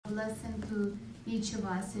blessing to each of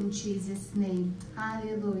us in Jesus' name.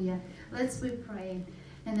 Hallelujah. Let's pray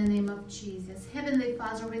in the name of Jesus. Heavenly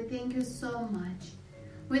Father, we thank you so much.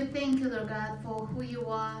 We thank you, Lord God, for who you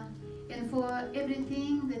are and for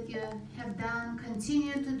everything that you have done,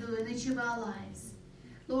 continue to do in each of our lives.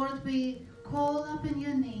 Lord, we call upon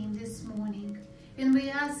your name this morning. And we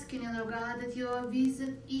ask you, Lord God, that you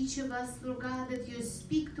visit each of us, Lord God, that you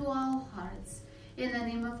speak to our hearts in the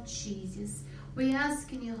name of Jesus. We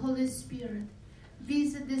ask in you, Holy Spirit,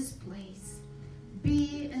 visit this place.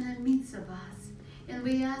 Be in the midst of us. And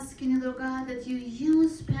we ask in you, Lord God, that you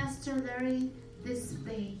use Pastor Larry this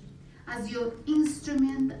day as your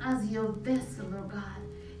instrument, as your vessel, Lord God.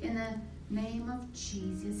 In the name of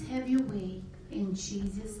Jesus, have your way. In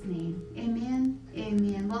Jesus' name, amen,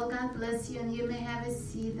 amen. Well, God bless you, and you may have a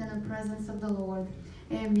seat in the presence of the Lord.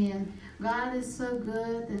 Amen. God is so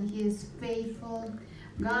good, and he is faithful.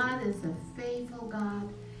 God is a faithful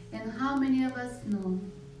God. And how many of us know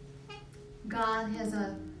God has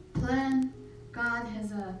a plan, God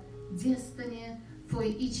has a destiny for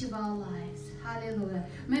each of our lives. Hallelujah.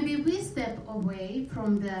 Maybe we step away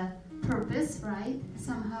from the purpose, right,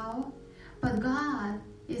 somehow, but God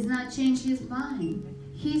is not change his mind.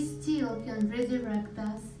 He still can resurrect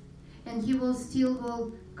us, and he will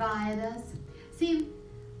still guide us. See,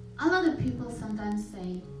 a lot of people sometimes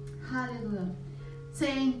say, hallelujah,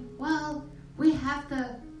 saying, well, we have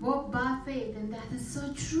to walk by faith, and that is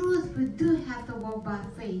so true. We do have to walk by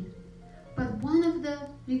faith. But one of the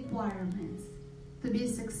requirements to be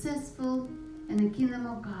successful in the kingdom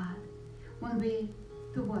of God, when we,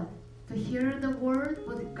 to what? To hear the word,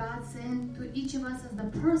 what God's saying to each of us as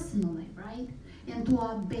the personally, right? And to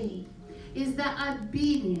obey is the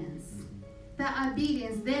obedience. The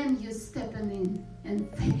obedience, then you stepping in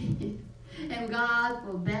faith. And God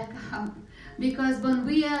will back up. Because when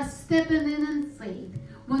we are stepping in faith,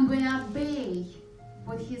 when we obey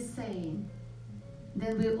what he's saying,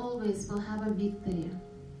 then we always will have a victory.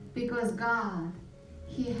 Because God,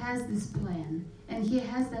 he has this plan, and he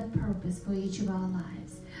has that purpose for each of our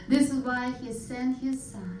lives. This is why he sent his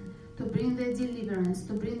son to bring the deliverance,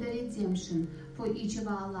 to bring the redemption for each of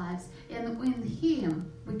our lives. And in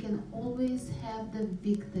him, we can always have the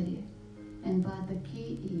victory. And but the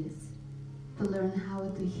key is to learn how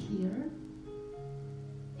to hear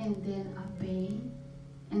and then obey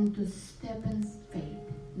and to step in faith,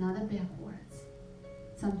 not backwards.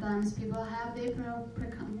 Sometimes people have their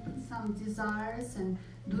some desires and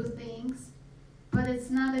do things, but it's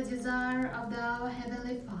not a desire of our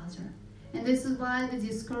Heavenly Father. And this is why the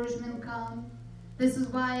discouragement come. This is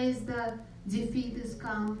why the defeat is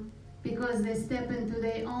come, because they step into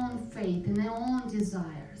their own faith and their own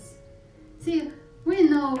desires. See, we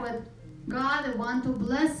know what God wants to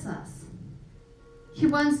bless us. He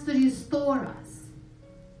wants to restore us.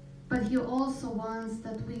 But he also wants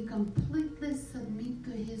that we completely submit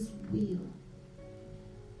to his will,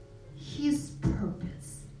 his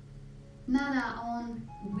purpose, not our own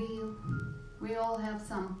will. We all have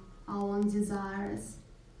our own desires,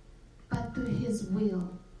 but to his will.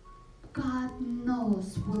 God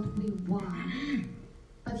knows what we want,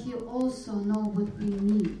 but he also knows what we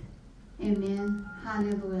need. Amen.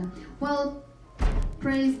 Hallelujah. Well,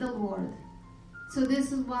 praise the Lord. So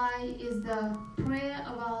this is why is the prayer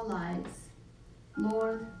of our lives.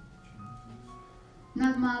 Lord,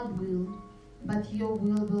 not my will, but your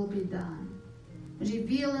will be done.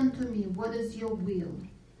 Reveal unto me what is your will.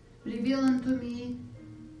 Reveal unto me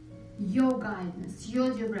your guidance,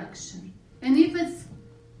 your direction. And if it's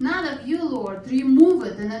not of you, Lord, remove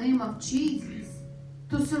it in the name of Jesus.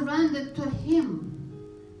 To surrender to him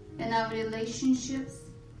in our relationships,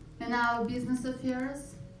 in our business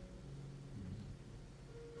affairs,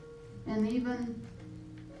 and even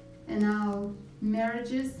in our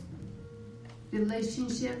marriages,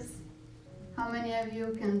 relationships. How many of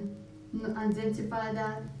you can identify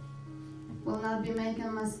that? Will not be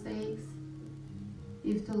making mistakes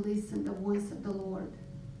if to listen the voice of the Lord.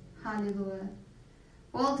 Hallelujah.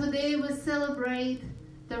 Well, today we celebrate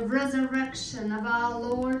the resurrection of our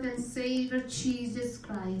Lord and Savior Jesus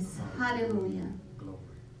Christ. Hallelujah.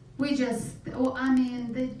 We just,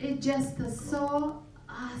 it just is so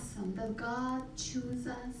awesome that God chose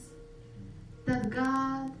us, that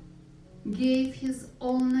God gave his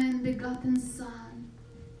only and begotten Son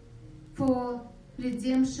for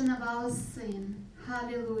redemption of our sin.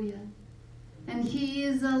 Hallelujah. And he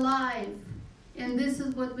is alive. And this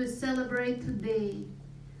is what we celebrate today.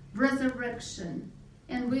 Resurrection.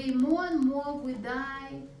 And we more and more we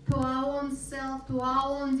die to our own self, to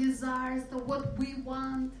our own desires, to what we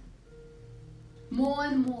want. More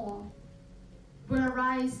and more we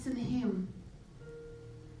arise in him.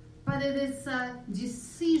 but it is a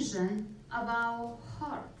decision of our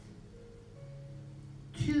heart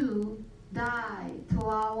to die to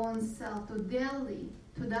our own self, to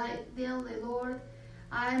die daily. Lord,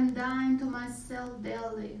 I am dying to myself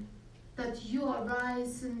daily, that you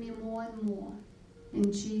arise in me more and more.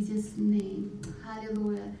 In Jesus' name,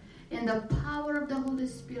 hallelujah. And the power of the Holy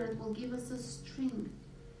Spirit will give us a strength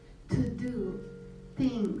to do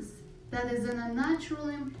things that is in a natural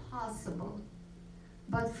impossible,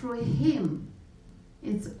 but for Him,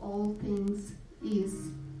 it's all things is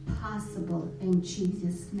possible in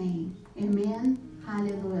Jesus' name. Amen.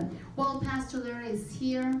 Hallelujah. Well, Pastor Larry is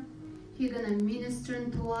here. He's going to minister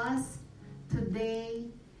to us today,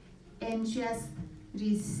 and just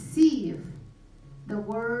receive the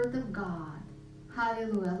Word of God.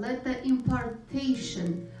 Hallelujah. Let the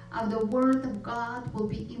impartation of the Word of God will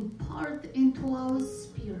be imparted into our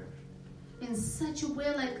spirit in such a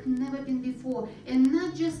way like never been before. And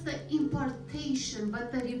not just the impartation,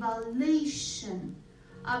 but the revelation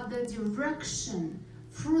of the direction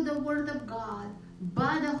through the Word of God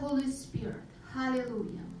by the Holy Spirit.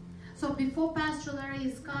 Hallelujah. So before Pastor Larry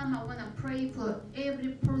is come, I want to pray for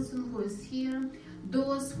every person who is here,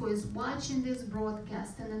 those who is watching this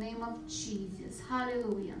broadcast, in the name of Jesus.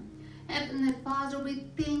 Hallelujah. Heavenly Father, we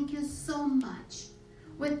thank you so much.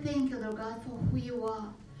 We thank you, Lord God, for who you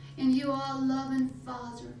are. And you are a loving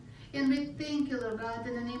Father. And we thank you, Lord God,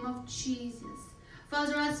 in the name of Jesus.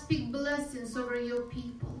 Father, I speak blessings over your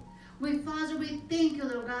people. Father, we thank you,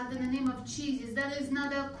 Lord God, in the name of Jesus. That is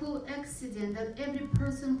not a cool accident, that every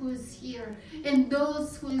person who is here and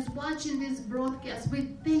those who is watching this broadcast, we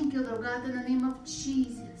thank you, Lord God, in the name of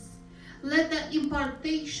Jesus. Let the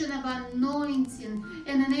impartation of anointing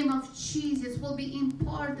in the name of Jesus will be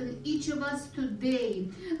imparted in each of us today.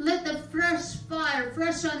 Let the fresh fire,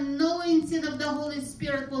 fresh anointing of the Holy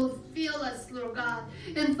Spirit will fill us, Lord God.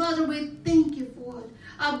 And Father, we thank you for it.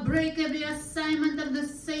 I break every assignment of the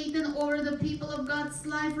Satan over the people of God's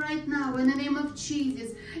life right now in the name of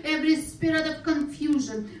Jesus. Every spirit of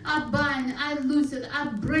confusion, I bind, I loose it, I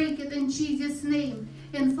break it in Jesus' name.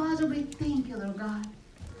 And Father, we thank you, Lord God.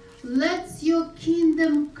 Let your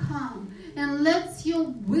kingdom come and let your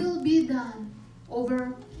will be done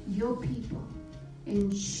over your people.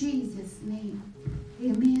 In Jesus' name.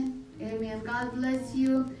 Amen. Amen. God bless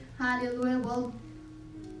you. Hallelujah. Well,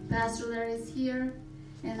 Pastor Larry is here.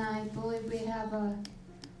 And I believe we have a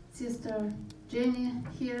Sister Jenny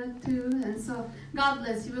here too. And so God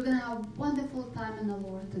bless you. We're going to have a wonderful time in the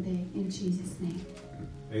Lord today. In Jesus' name.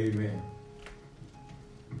 Amen.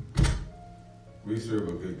 We serve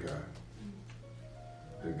a good God.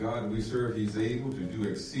 The God we serve, He's able to do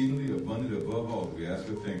exceedingly abundantly above all we ask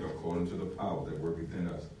or think, according to the power that works within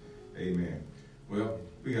us. Amen. Well,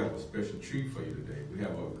 we have a special treat for you today. We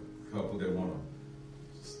have a couple that want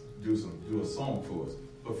to do a song for us.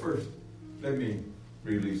 But first, let me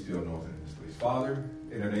release the anointing in this place. Father,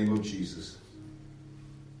 in the name of Jesus,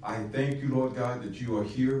 I thank you, Lord God, that you are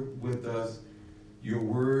here with us. Your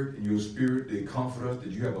word and your spirit, they comfort us,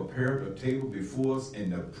 that you have prepared a table before us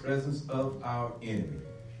in the presence of our enemy.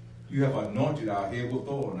 You have anointed our head with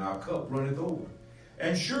oil, and our cup runneth over.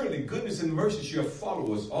 And surely goodness and mercy shall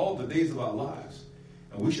follow us all the days of our lives,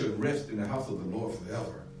 and we shall rest in the house of the Lord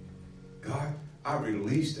forever. God, I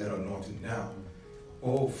release that anointing now.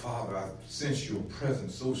 Oh, Father, I sense your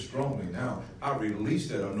presence so strongly now. I release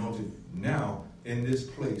that anointing now in this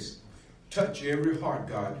place. Touch every heart,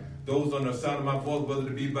 God. Those on the sound of my voice, whether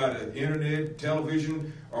it be by the internet,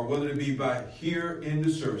 television, or whether it be by here in the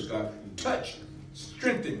service, God. Touch,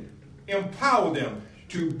 strengthen, empower them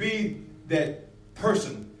to be that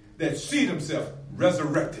person that see themselves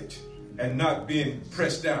resurrected and not being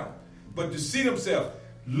pressed down, but to see themselves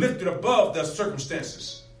lifted above their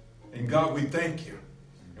circumstances. And God, we thank you.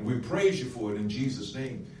 And we praise you for it in Jesus'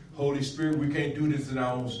 name. Holy Spirit, we can't do this in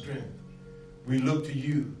our own strength. We look to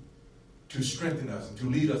you to strengthen us and to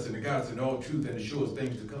lead us and to guide us in all truth and to show us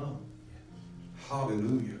things to come.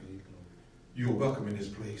 Hallelujah. You're welcome in this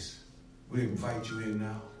place. We invite you in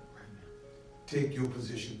now. Take your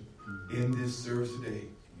position in this service today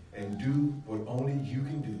and do what only you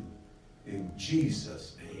can do. In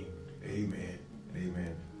Jesus' name, amen and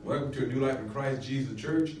amen. Welcome to a New Life in Christ Jesus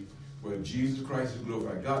Church, where Jesus Christ is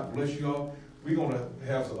glorified. God bless you all. We're going to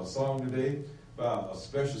have a song today, a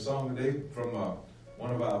special song today from one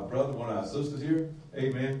of our brothers, one of our sisters here.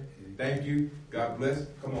 Amen. Thank you. God bless.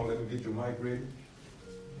 Come on, let me get your mic ready.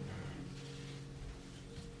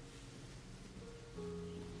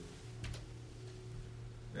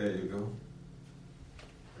 There you go.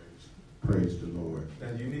 Praise the Lord.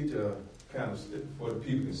 And you need to kind of sit where the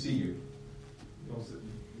people can see you. You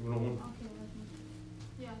don't want. Okay,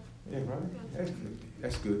 yeah. Yeah, right? That's good.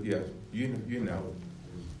 That's good, yeah. You know.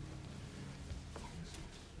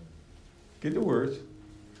 Get the words.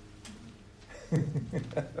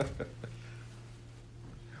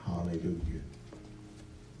 Hallelujah.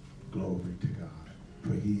 Glory to God.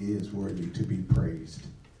 For he is worthy to be praised.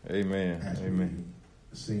 Amen. As Amen.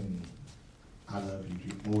 we sing, I love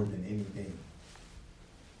you more than anything.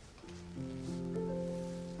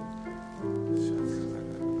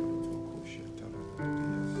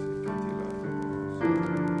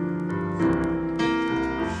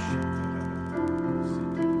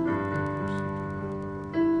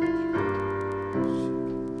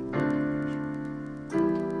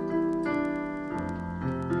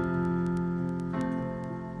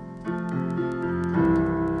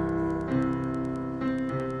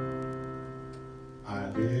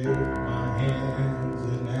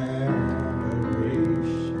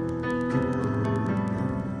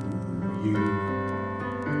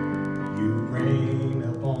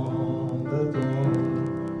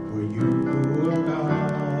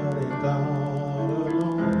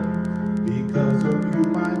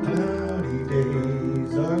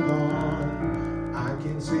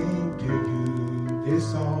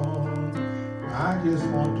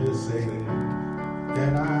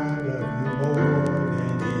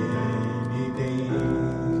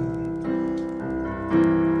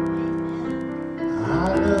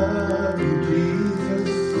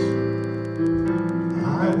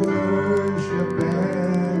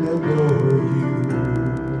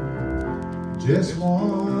 Just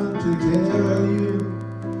want to tell you,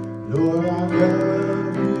 Lord, I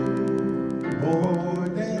love you more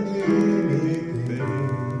than anything.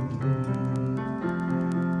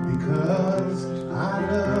 Because I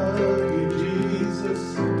love you, Jesus.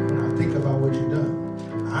 When I think about what you've done,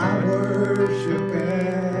 I worship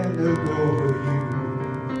and adore you.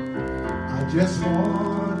 I just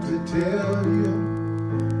want to tell you,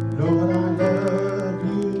 Lord, I love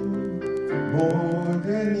you more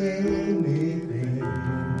than anything.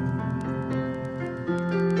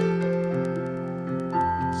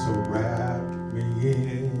 So wrap me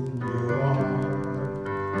in your arms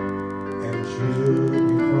and shield me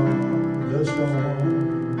from the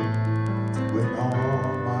storm. When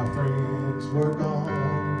all my friends were gone,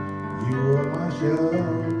 you were my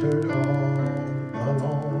shelter all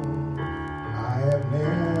alone. I have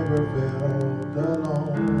never felt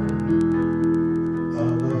alone.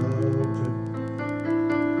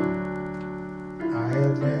 I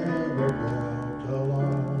have never felt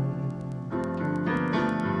alone.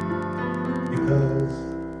 Because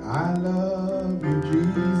I love you,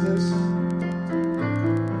 Jesus.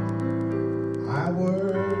 I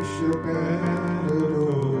worship and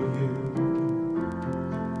adore you.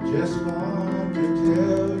 Just want to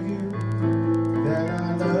tell you that I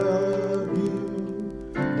love you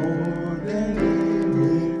more than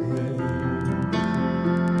anything.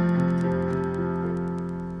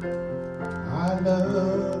 I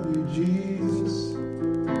love you, Jesus.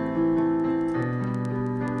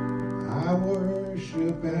 I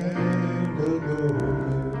worship and adore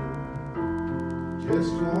you.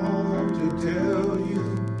 Just want to tell you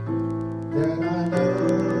that I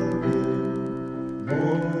love you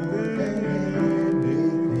more than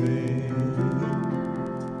anything.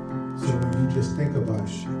 So when you just think about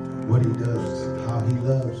what he does, how he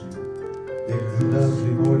loves you, that he loves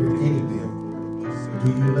you more than anything. Do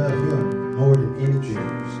you love him more than anything?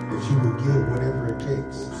 That you will give whatever it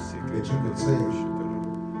takes, that you could say,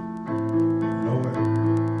 Lord,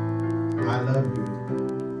 I love you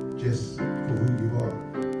just for who you are.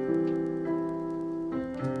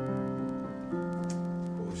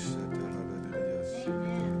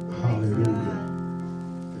 Hallelujah.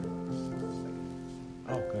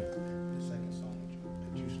 Okay. The second song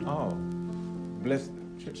that you started. Oh, bless.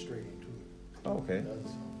 Straight into it. Okay. Another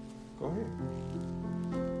song. Go ahead.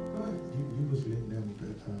 You was letting them at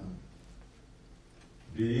that time.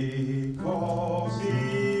 Because he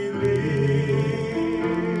lives,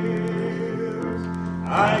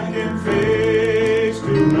 I can face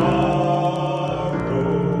tomorrow.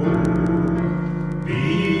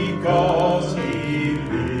 Because he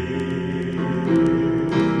lives,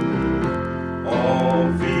 all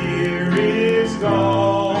fear is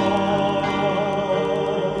gone.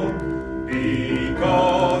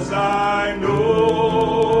 Because I know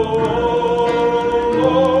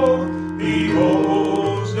he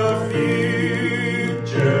holds the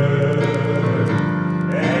future,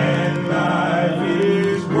 and life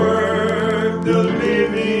is worth the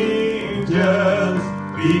living.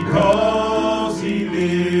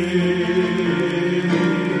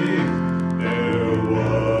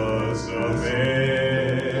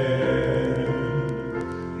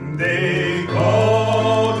 They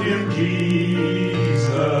called him Jesus.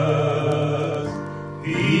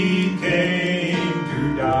 He came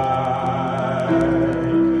to die,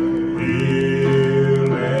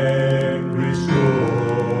 heal and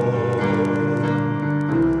restore.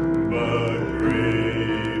 But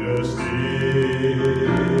greater still,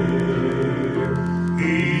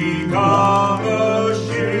 he come assurance,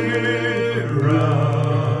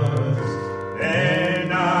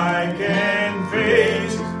 and I can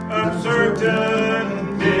face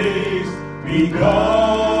uncertain days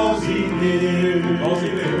because he lives.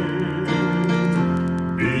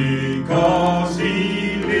 Because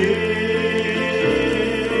he lives,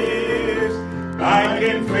 I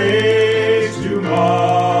can face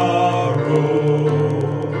tomorrow.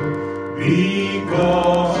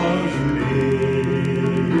 Because he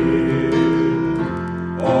lives,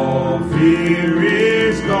 all fear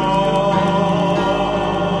is gone.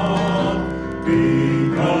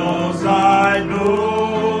 Because I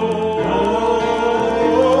know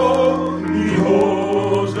he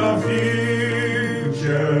holds the future,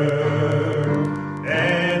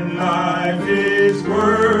 and life is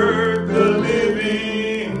worth the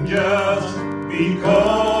living just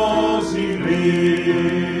because he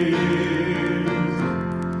lives.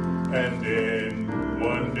 And then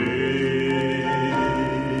one day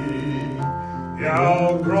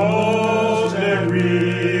I'll cross that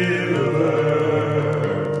river,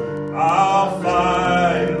 I'll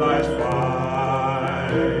find life's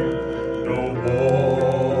fight, no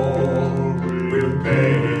more will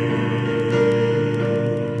pain,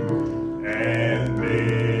 and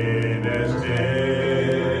then as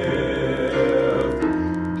death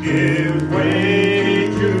gives way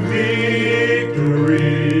to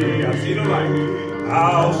victory, I'll see the light.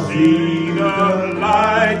 I'll see the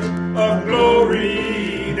light of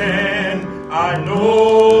glory, then I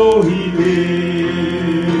know he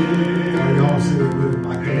lives. Y'all say it with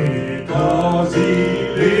my Because he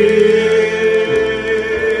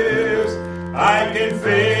lives, I can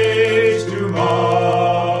face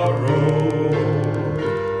tomorrow.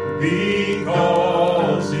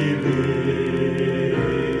 Because he lives,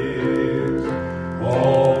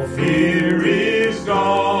 all fear is gone.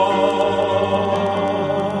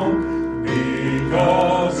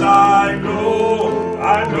 Because I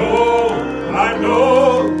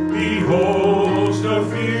know he holds the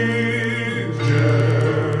future,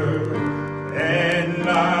 and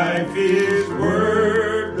life is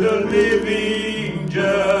worth the living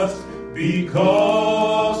just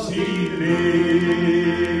because he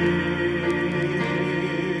lives.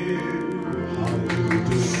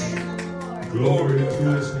 Hallelujah. Glory to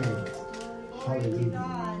his name.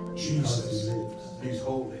 Hallelujah. Jesus, lives. he's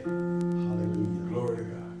holy. Hallelujah. Glory to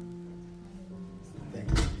God. Thank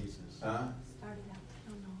you, Jesus. Huh? Start it out. I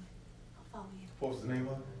don't know it. I'll follow you. What's the name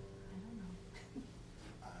of it? I don't know.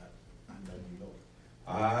 I know you,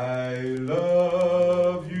 I Lord.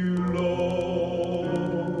 love you,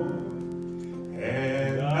 Lord,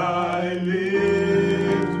 and I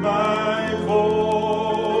lift my voice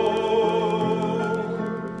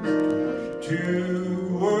to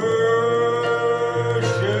worship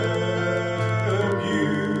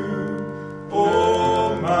you,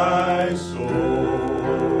 oh my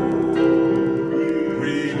soul.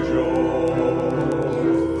 Rejoice,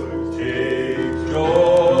 take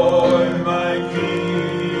joy, my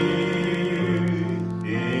King,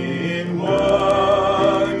 in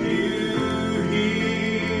what you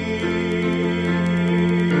hear,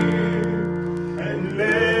 and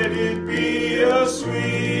let it be a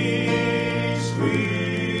sweet,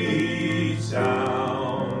 sweet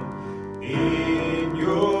sound in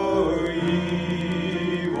your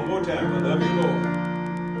ear. One more time. I love you, Lord.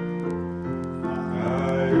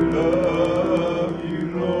 I love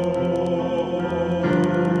you, Lord,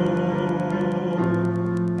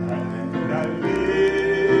 and I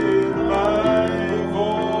lift my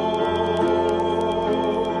voice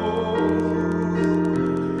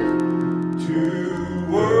to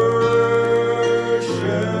worship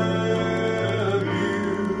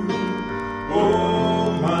you,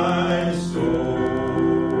 oh my soul.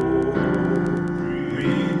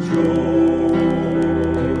 Rejoice,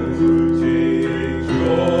 take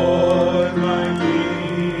joy, my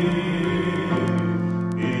King,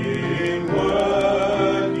 in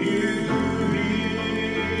what you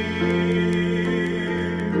hear,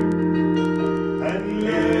 and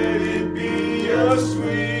let it be a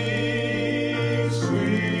sweet,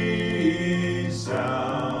 sweet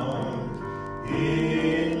sound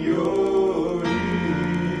in your ear.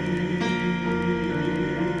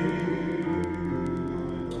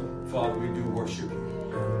 Father, we do worship you.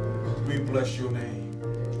 We bless your name.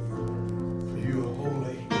 For you are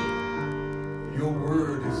holy. your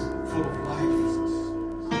word is full of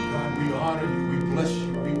life. God, we honor you, we bless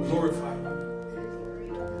you, we glorify you.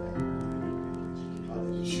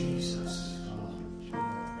 Jesus.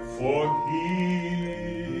 For he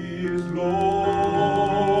is Lord.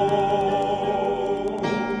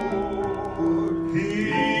 He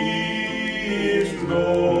is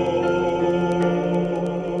Lord.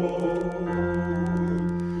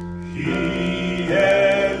 He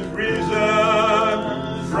has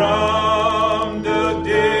risen from the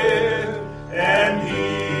dead, and he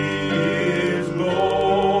is Lord.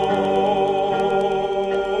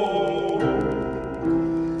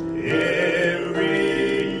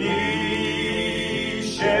 Every knee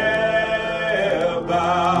shall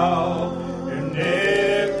bow, and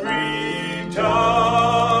every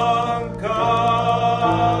tongue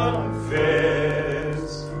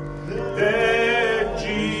confess that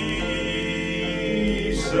Jesus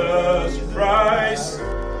Christ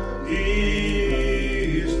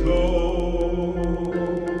is Lord.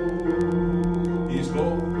 He's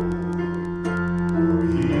Lord.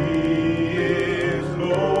 He is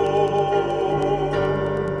Lord.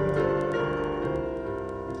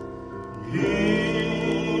 He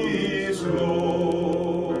is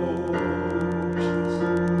Lord.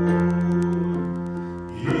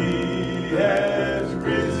 He has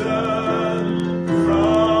risen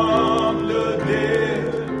from the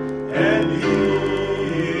dead, and he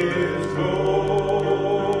is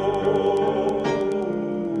Lord.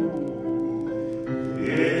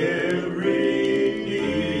 Every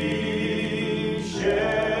knee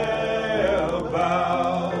shall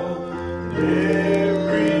bow,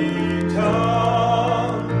 every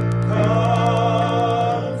tongue confess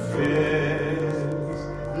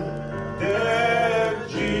that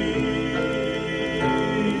Jesus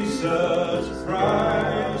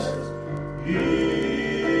Christ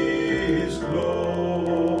is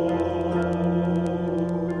Lord.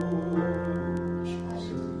 We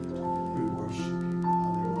worship you.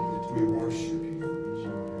 We worship you.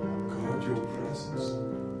 God, your presence.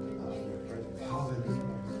 Hallelujah.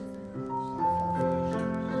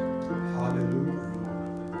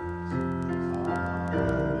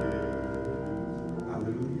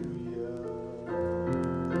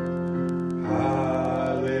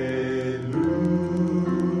 Hallelujah.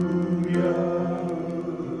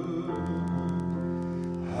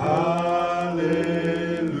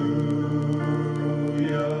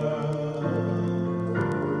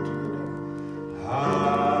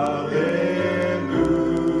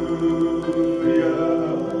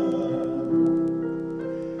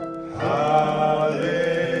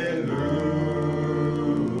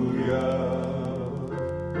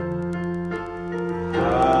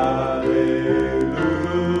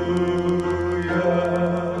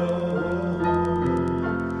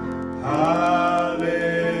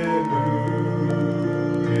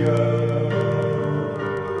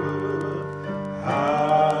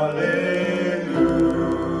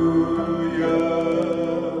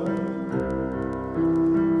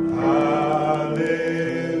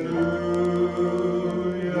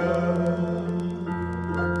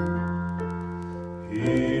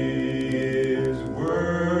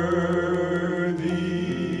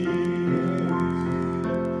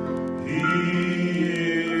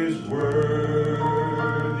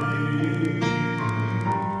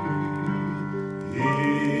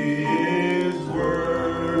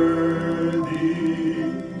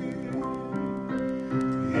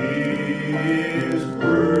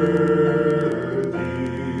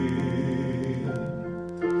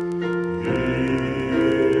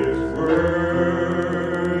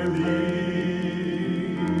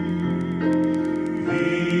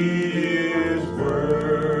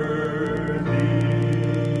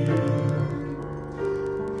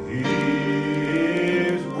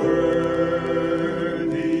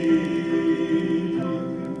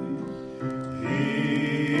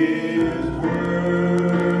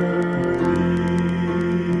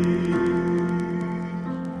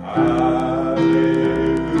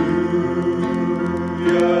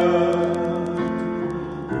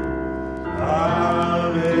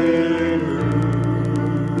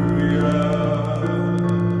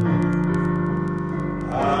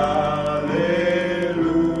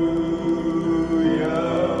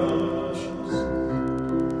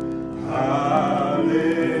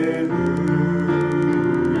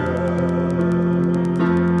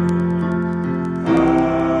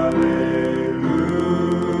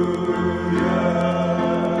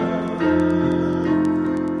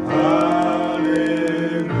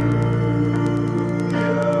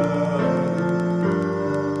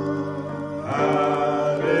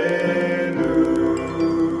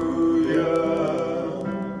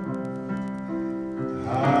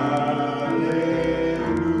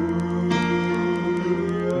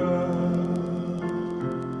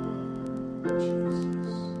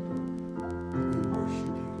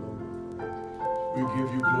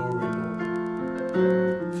 glory,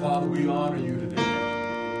 Lord. Father, we honor you today,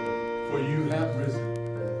 for you have risen,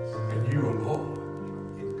 and you are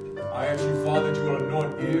Lord. I ask you, Father, that you will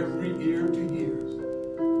anoint every ear to hear,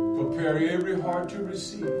 prepare every heart to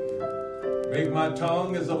receive. Make my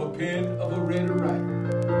tongue as of a pen of a ready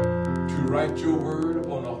writer, to write your word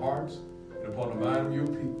upon the hearts and upon the mind of your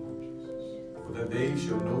people, for that they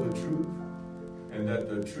shall know the truth, and that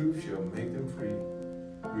the truth shall make them free.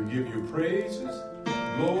 We give you praises,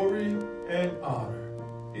 glory, and honor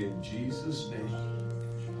in Jesus' name.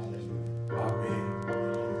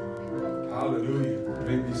 Amen. Hallelujah. You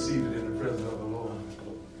may be seated in the presence of the Lord.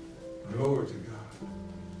 Glory to God.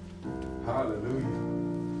 Hallelujah.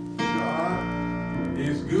 God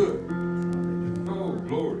is good. Oh,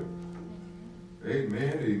 glory.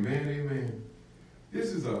 Amen, amen, amen.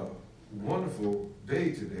 This is a wonderful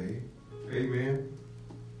day today. Amen.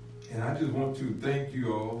 And I just want to thank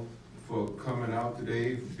you all for coming out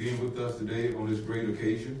today, for being with us today on this great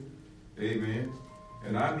occasion. Amen.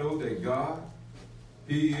 And I know that God,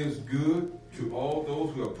 He is good to all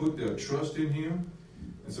those who have put their trust in Him.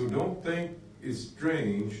 And so don't think it's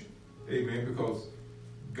strange, amen, because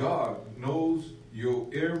God knows your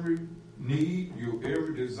every need, your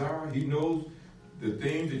every desire. He knows the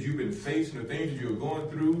things that you've been facing, the things that you're going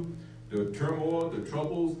through, the turmoil, the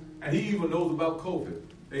troubles, and He even knows about COVID.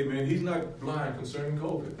 Amen. He's not blind concerning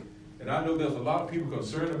COVID. And I know there's a lot of people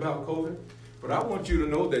concerned about COVID, but I want you to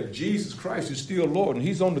know that Jesus Christ is still Lord, and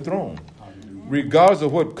He's on the throne. Regardless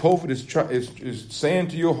of what COVID is saying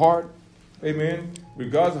to your heart, amen,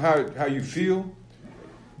 regardless of how you feel,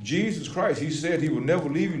 Jesus Christ, He said He will never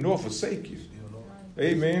leave you nor forsake you.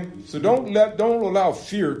 Amen. So don't allow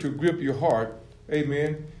fear to grip your heart.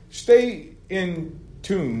 Amen. Stay in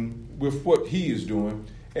tune with what He is doing,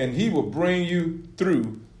 and He will bring you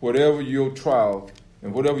through whatever your trial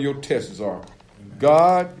and whatever your tests are. Amen.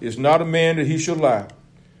 God is not a man that He shall lie,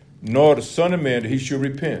 nor the Son of Man that He shall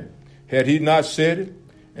repent. Had He not said it,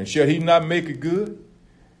 and shall He not make it good?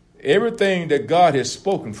 Everything that God has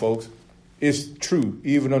spoken, folks, is true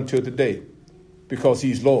even until today, because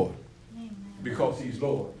He's Lord. Amen. Because He's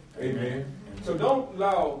Lord. Amen. So don't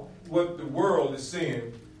allow what the world is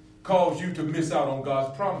saying cause you to miss out on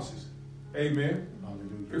God's promises. Amen.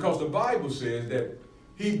 Because the Bible says that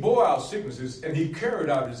He bore our sicknesses and He carried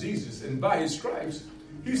our diseases, and by His stripes,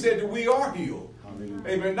 He said that we are healed.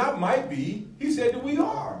 Amen. Not might be. He said that we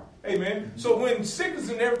are. Amen. So when sickness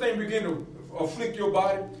and everything begin to afflict your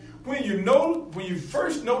body, when you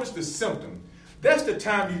first notice the symptom, that's the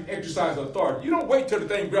time you exercise authority. You don't wait till the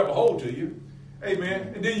thing grab a hold to you.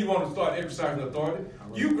 Amen. And then you want to start exercising authority.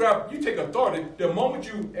 You take authority the moment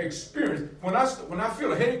you experience. When I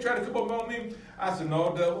feel a headache trying to come up on me, I say,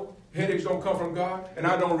 no, devil, headaches don't come from God, and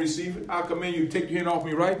I don't receive it. I command you to take your hand off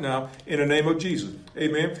me right now in the name of Jesus.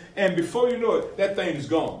 Amen. And before you know it, that thing is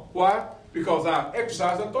gone. Why? Because I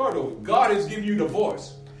exercise authority over it. God has given you the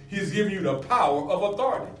voice. He's given you the power of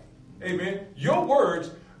authority. Amen. Your words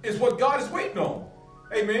is what God is waiting on.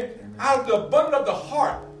 Amen. Out of the abundance of the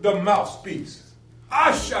heart, the mouth speaks.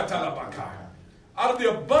 Ashatalabakaya. Out of the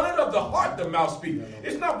abundance of the heart, the mouth speaks.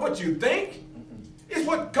 It's not what you think. It's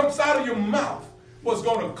what comes out of your mouth what's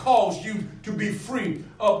going to cause you to be free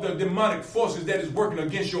of the demonic forces that is working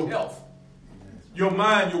against your health, your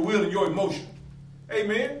mind, your will, and your emotion.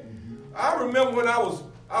 Amen. I remember when I was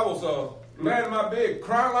laying in my bed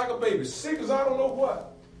crying like a baby, sick as I don't know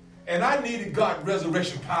what, and I needed God's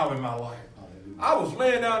resurrection power in my life. I was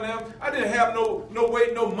laying down there. I didn't have no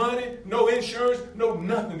way, no money, no insurance, no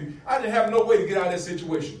nothing. I didn't have no way to get out of that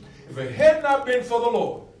situation. If it had not been for the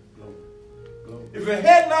Lord,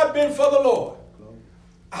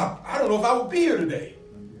 I don't know if I would be here today.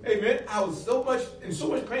 Amen. I was in so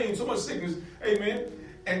much pain, so much sickness. Amen.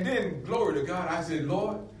 And then, glory to God, I said,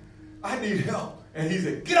 Lord, I need help. And He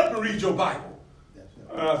said, get up and read your Bible.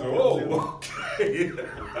 And I said, oh, okay.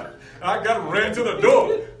 I got ran to the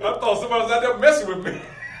door. I thought somebody was out there messing with me.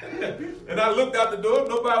 And I looked out the door.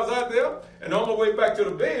 Nobody was out there. And on my way back to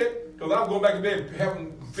the bed, because I was going back to bed,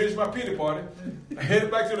 having finished my pity party, I headed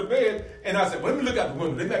back to the bed. And I said, well, let me look out the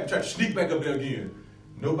window. They might try to sneak back up there again.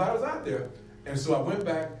 Nobody was out there. And so I went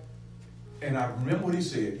back, and I remember what He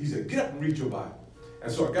said. He said, get up and read your Bible.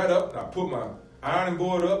 And so I got up, and I put my ironing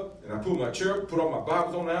board up, and I put my chair, put all my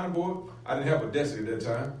Bibles on the ironing board. I didn't have a desk at that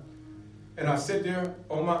time. And I sat there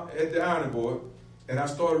at the ironing board, and I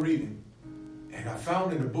started reading. And I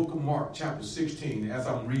found in the book of Mark, chapter 16, as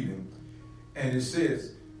I'm reading, and it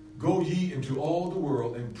says, go ye into all the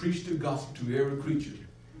world and preach the gospel to every creature.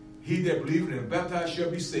 He that believeth and baptized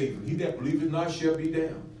shall be saved, and he that believeth not shall be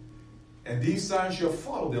damned. And these signs shall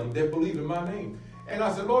follow them that believe in my name. And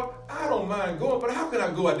I said, Lord, I don't mind going, but how can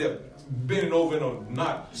I go out there bending over and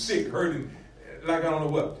not sick, hurting, like I don't know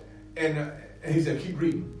what? And he said, keep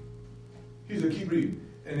reading. He said, keep reading.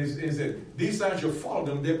 And he said, these signs shall follow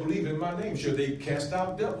them that believe in my name. Shall they cast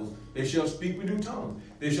out devils? They shall speak with new tongues.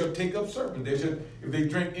 They shall take up serpents. They shall, if they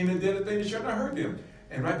drink any deadly thing, it shall not hurt them.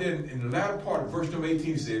 And right there in the latter part of verse number 18,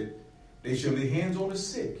 he said, they shall lay hands on the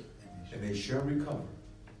sick, and they shall recover.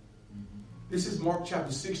 This is Mark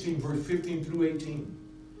chapter 16, verse 15 through 18.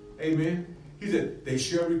 Amen. He said, they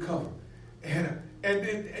shall recover. And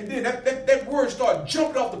then that word started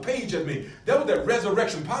jumping off the page at me. That was that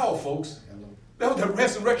resurrection power, folks. That was that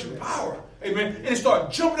resurrection power. Amen. And it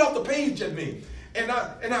started jumping off the page at me. And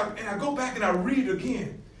I go back and I read it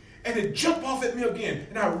again. And it jumped off at me again.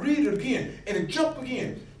 And I read it again. And it jumped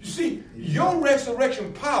again. You see, your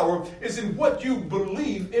resurrection power is in what you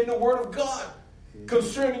believe in the Word of God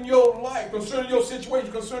concerning your life, concerning your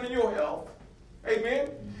situation, concerning your health. Amen.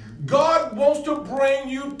 God wants to bring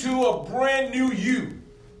you to a brand new you.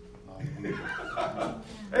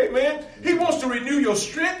 Amen. He wants to renew your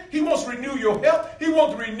strength. He wants to renew your health. He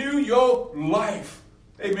wants to renew your life.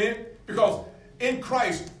 Amen. Because in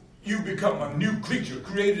Christ, you become a new creature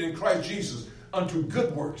created in Christ Jesus unto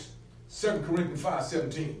good works. 2 Corinthians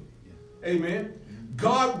 5:17. Amen.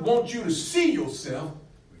 God wants you to see yourself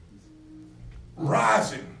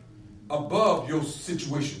rising above your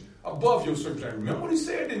situation, above your circumstance. Remember what he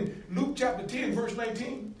said in Luke chapter 10, verse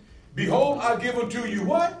 19? Behold, I give unto you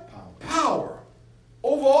what? Power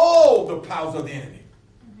over all the powers of the enemy.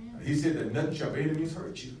 He said that nothing shall by any means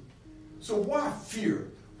hurt you. So why fear?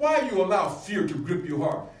 Why you allow fear to grip your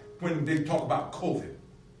heart when they talk about COVID?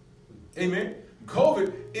 Amen.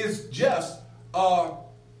 COVID is just an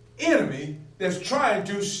enemy that's trying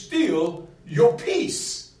to steal your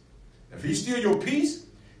peace. If he steals your peace,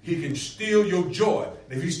 he can steal your joy.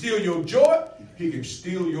 And if he steals your joy, he can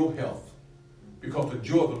steal your health. Because the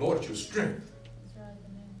joy of the Lord is your strength.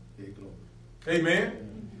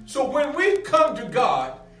 Amen. So when we come to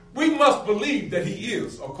God, we must believe that he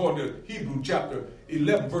is, according to Hebrews chapter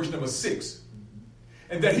 11, verse number 6.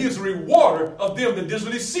 And that he is a rewarder of them that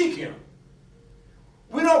diligently seek him.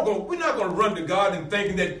 We're not going to run to God and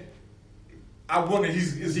thinking that, I wonder,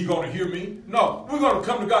 is he going to hear me? No, we're going to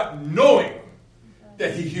come to God knowing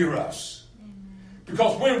that he hears us.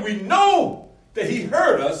 Because when we know that he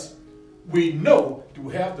heard us, we know to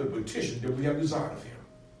have the petition that we have desired of him.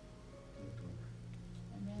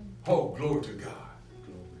 Oh, glory to God.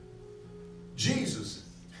 Jesus,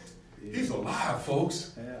 he's alive,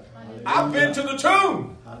 folks. I've been to the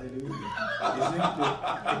tomb.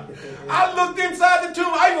 I looked inside the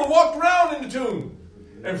tomb. I even walked around in the tomb.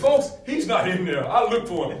 And folks, he's not in there. I looked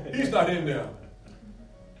for him. He's not in there.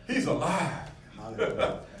 He's alive.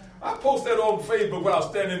 I posted that on Facebook when I was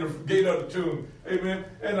standing in the gate of the tomb. Amen.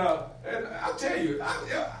 And I'll tell you,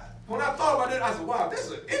 when I thought about it, I said, wow,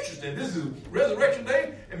 this is interesting. This is Resurrection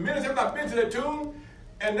Day. And many times I've been to that tomb.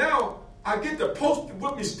 And now I get the post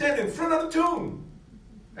with me standing in front of the tomb.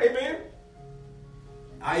 Amen.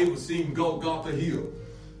 I even seen Golgotha Hill,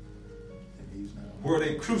 where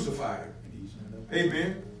they crucified him.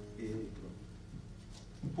 Amen.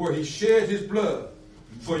 Where he shed his blood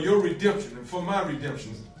for your redemption and for my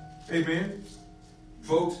redemption. Amen.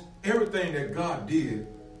 Folks, everything that God did,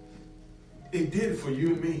 it did it for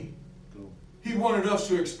you and me. He wanted us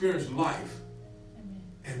to experience life,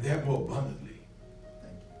 and that more abundantly.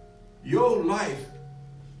 Your life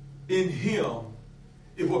in him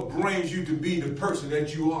is what brings you to be the person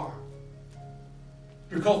that you are.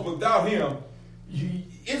 Because without him,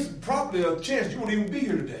 it's probably a chance you won't even be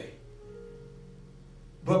here today.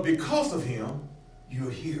 But because of him,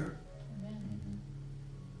 you're here.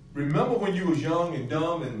 Remember when you was young and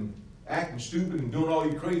dumb and acting stupid and doing all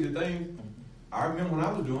these crazy things? I remember when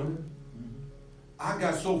I was doing it. I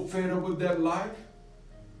got so fed up with that life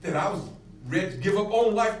that I was ready to give up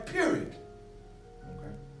on life, period.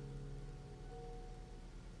 Okay.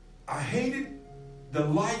 I hated the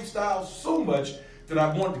lifestyle so much that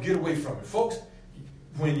I wanted to get away from it. Folks,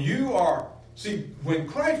 when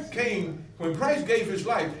Christ gave his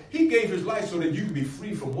life, he gave his life so that you can be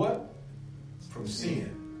free from what? From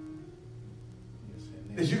sin.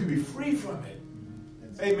 That you can be free from it.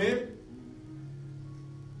 Amen.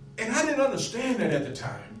 And I didn't understand that at the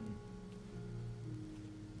time.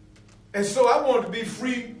 And so I wanted to be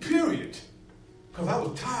free, period. Because I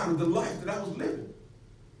was tired of the life that I was living.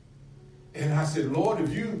 And I said, Lord,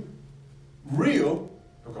 if you real,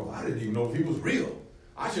 because I didn't even know if he was real.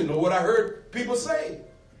 I should know what I heard people say.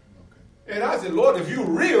 Okay. And I said, Lord, if you're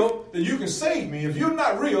real, then you can save me. If you're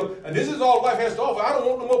not real, and this is all life has to offer, I don't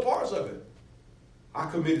want no more parts of it.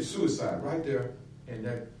 I committed suicide right there in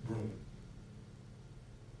that room.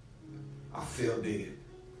 I fell dead.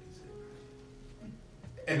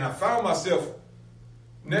 And I found myself,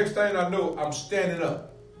 next thing I know, I'm standing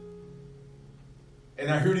up. And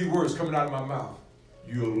I hear these words coming out of my mouth.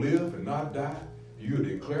 You'll live and not die. You'll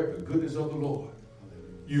declare the goodness of the Lord.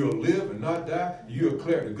 You'll live and not die. You'll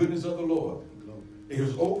declare the goodness of the Lord. It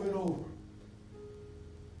was over and over.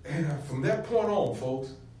 And from that point on,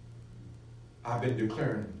 folks, I've been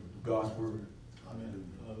declaring God's word.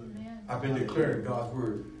 I've been declaring God's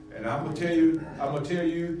word. And I'm gonna tell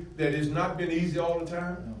you that it's not been easy all the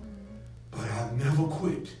time, but I've never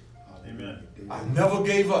quit. Amen. I never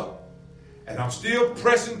gave up. And I'm still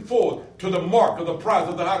pressing forward to the mark of the prize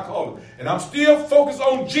of the high calling. And I'm still focused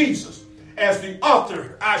on Jesus as the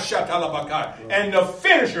author, and the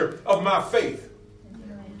finisher of my faith.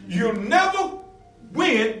 You'll never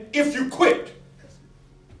win if you quit.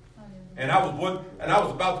 And I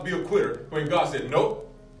was about to be a quitter when God said,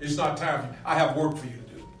 nope, it's not time for you. I have work for you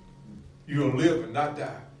to do. You'll live and not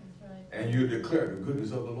die. And you'll declare the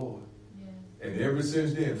goodness of the Lord. And ever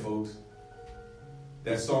since then, folks,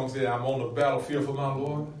 that song said, I'm on the battlefield for my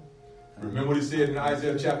Lord. Remember what he said in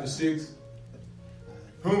Isaiah chapter 6?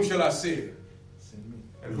 Whom shall I send?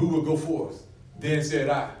 And who will go forth? Then said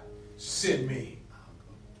I, send me.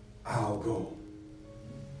 I'll go.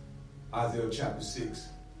 Isaiah chapter 6,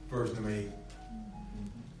 verse number 8.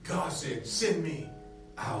 God said, send me.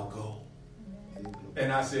 I'll go.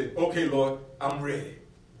 And I said, okay, Lord, I'm ready.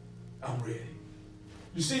 I'm ready.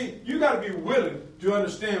 You see, you got to be willing to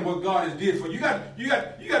understand what God has did for you. You got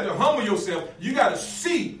to humble yourself. You got to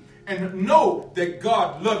see and know that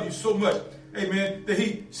God loved you so much. Amen. That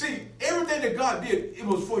everything that God did, it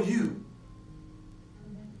was for you.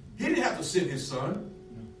 He didn't have to send his son.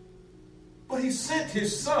 But he sent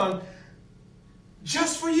his son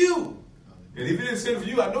just for you. And if he didn't send it for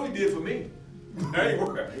you, I know he did for me.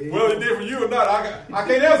 Well, he did for you or not, I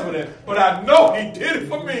can't answer for that. But I know he did it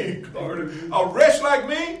for me. A wretch like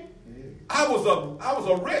me, I was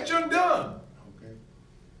a wretch undone. Okay.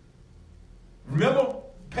 Remember,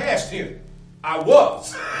 past tense, I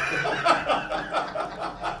was.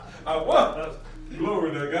 I was.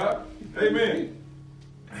 Glory to God. Amen.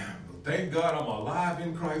 Thank God I'm alive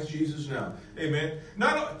in Christ Jesus now. Amen.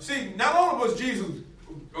 Not only was Jesus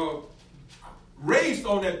raised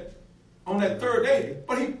on that third day,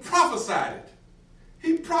 but he prophesied it.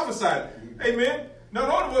 He prophesied it. Amen. Not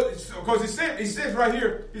only was, because he says right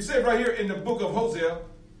here in the book of Hosea,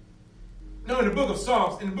 no, in the book of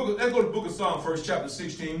Psalms, let's go to the book of Psalms first, chapter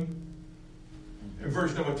 16, and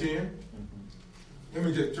verse number 10. Let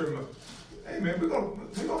me just turn my, amen, we're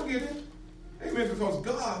gonna get it. Amen, because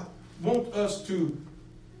God wants us to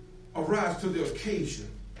arise to the occasion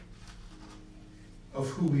of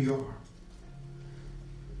who we are.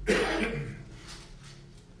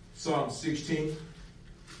 Psalm 16.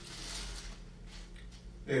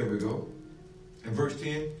 There we go. In verse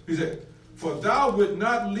 10, he said, for thou wilt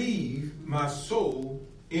not leave my soul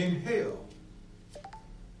in hell,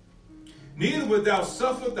 neither wilt thou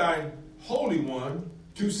suffer thine Holy One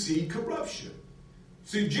to see corruption.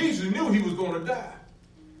 See, Jesus knew he was going to die.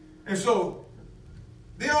 And so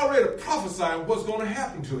they already prophesying what's going to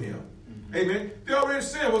happen to him. Mm-hmm. Amen. They already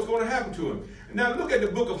saying what's going to happen to him. Now look at the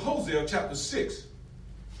book of Hosea chapter 6.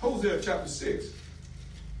 Hosea chapter 6.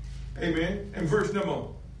 Amen. And verse number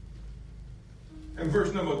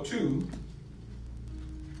 2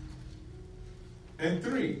 and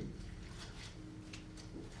 3.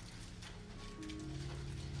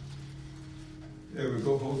 There we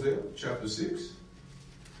go, Hosea chapter 6.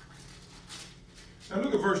 Now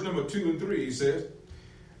look at verse number 2 and 3. He says,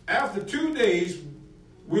 after 2 days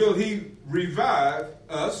will he revive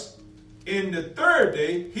us. In the third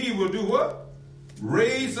day he will do what?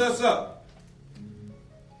 Raise us up.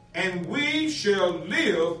 And we shall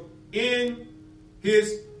live in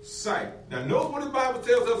his sight. Now notice what the Bible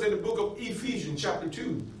tells us in the book of Ephesians chapter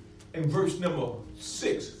 2 and verse number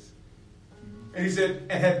 6. And he said,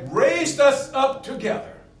 and had raised us up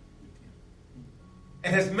together.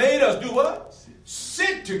 And has made us do what?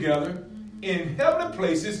 Sit together in heavenly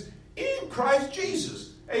places in Christ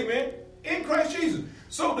Jesus. Amen. In Christ Jesus.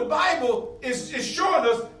 So the Bible is showing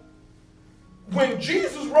us when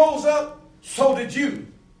Jesus rose up, so did you.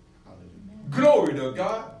 Glory to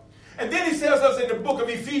God. And then he tells us in the book of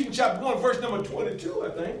Ephesians chapter 1, verse number 22, I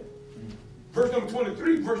think. Verse number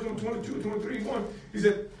 23, verse number 22, 23, 1. He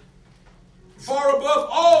said, far above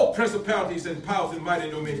all principalities and powers and might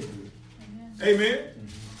and dominion. Amen.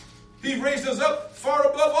 He raised us up far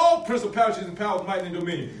above all principalities and powers, might and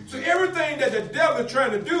dominion. So everything that the devil is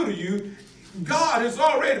trying to do to you, God has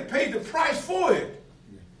already paid the price for it.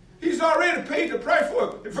 He's already paid the price for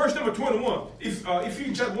it. In verse number 21,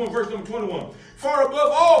 Ephesians chapter 1, verse number 21. Far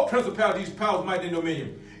above all principalities, powers, might, and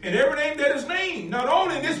dominion, and every name that is named, not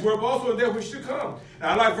only in this world, but also in that which to come.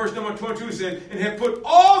 Now, I like verse number 22. It says, and had put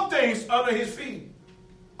all things under his feet.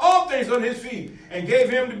 All things under his feet. And gave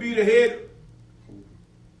him to be the head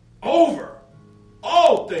over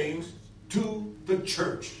all things to the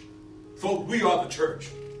church. Folks, we are the church.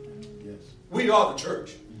 Yes. We are the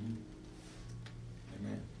church.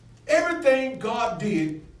 Amen. Everything God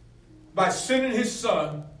did by sending his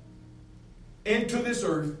son into this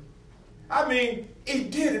earth, I mean, he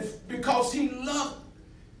did it because he loved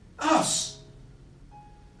us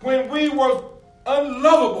when we were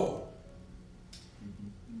unlovable.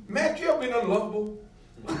 Matt, you ever been unlovable?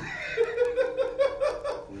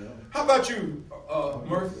 How about you,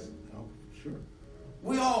 Murphy? Oh, sure.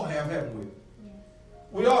 We all have, haven't we?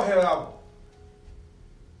 We all had our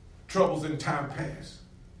troubles in time past.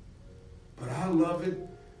 But I love it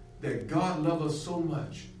that God loved us so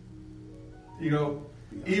much. You know,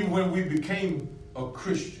 even when we became a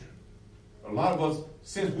Christian, a lot of us,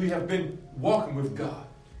 since we have been walking with God,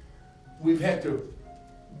 we've had to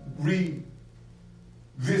revisit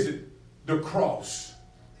the cross.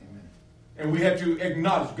 Amen. And we had to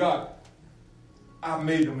acknowledge, God, I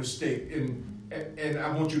made a mistake, and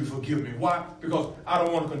I want you to forgive me. Why? Because I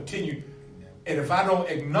don't want to continue. And if I don't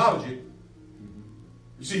acknowledge it,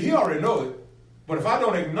 you see, he already knows it. But if I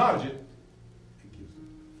don't acknowledge it,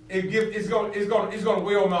 it's going to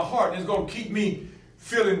weigh on my heart. And it's going to keep me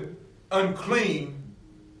feeling unclean,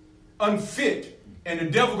 unfit. And the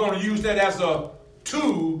devil's going to use that as a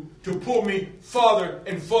tool to pull me farther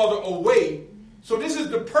and farther away. So this is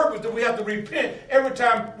the purpose that we have to repent every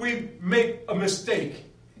time we make a mistake.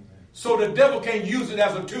 So the devil can't use it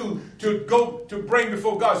as a tool to go to bring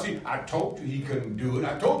before God. See, I told you he couldn't do it.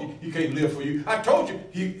 I told you he can't live for you. I told you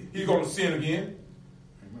he's going to sin again.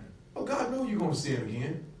 Amen. Well, God knows you're going to sin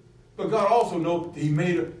again. But God also knows that he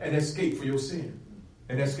made an escape for your sin.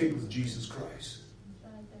 And that escape was Jesus Christ.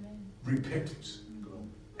 Repentance.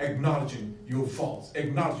 Acknowledging your faults.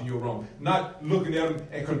 Acknowledging your wrong. Not looking at them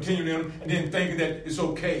and continuing them and then thinking that it's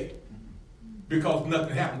okay. Because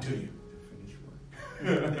nothing happened to you.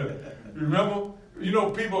 Remember? You know,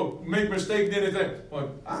 people make mistakes, then they think, well,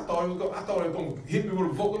 I thought it was going to hit me with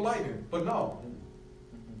a vocal lightning. But no.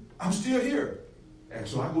 I'm still here. And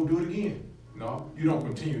so I go do it again. No, you don't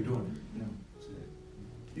continue doing it. No.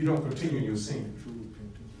 You don't continue in your sin. True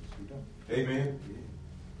repentance, you don't. Amen.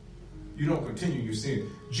 You don't continue your sin.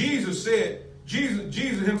 Jesus said,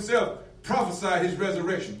 Jesus himself prophesied his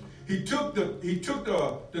resurrection. He took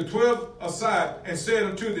the 12 aside and said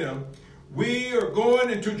unto them, we are going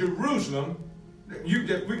into Jerusalem. We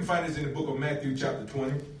can find this in the book of Matthew chapter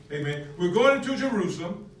 20. Amen. We're going into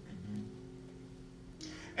Jerusalem.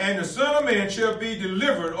 And the Son of Man shall be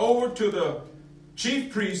delivered over to the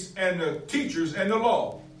chief priests and the teachers and the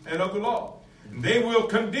law and of the law. And they will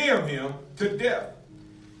condemn him to death.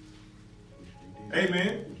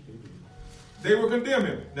 Amen. They will condemn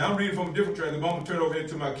him. Now I'm reading from a different translation. I'm going to turn over here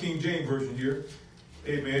to my King James Version here.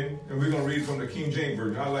 Amen. And we're going to read from the King James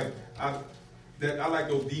Version. I like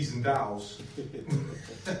those these and thous.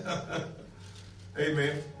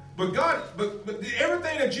 Amen. But God, but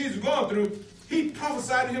everything that Jesus was going through, he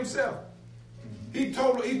prophesied it himself. He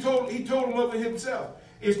told them of it himself.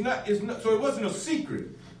 It's not. So it wasn't a secret.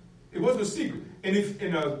 It wasn't a secret. And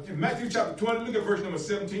in Matthew chapter 20, look at verse number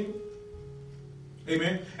 17.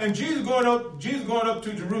 Amen. And Jesus going up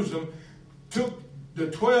to Jerusalem, took the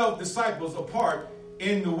 12 disciples apart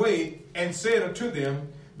in the way and said unto them,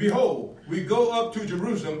 behold, we go up to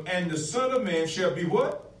Jerusalem, and the Son of Man shall be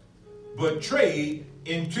what? Betrayed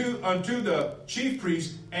unto the chief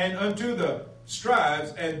priests and unto the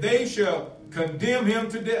scribes, and they shall condemn him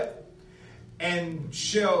to death, and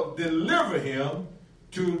shall deliver him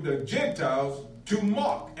to the Gentiles to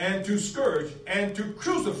mock and to scourge and to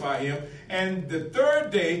crucify him, and the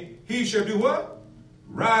third day he shall do what?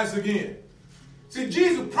 Rise again. See,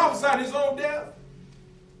 Jesus prophesied his own death.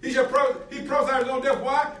 He prophesied his own death.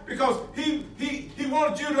 Why? Because he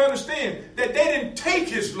wanted you to understand that they didn't take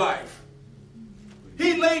his life.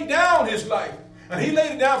 He laid down his life. And he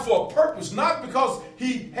laid it down for a purpose, not because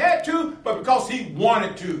he had to, but because he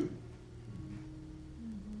wanted to.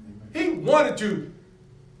 He wanted to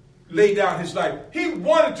lay down his life. He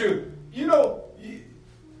wanted to. You know,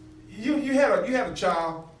 you had a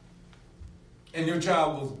child, and your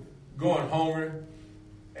child was going hungry,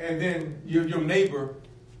 and then your neighbor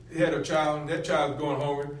had a child, and that child was going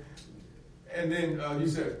hungry, and then you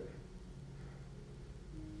said,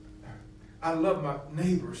 I love my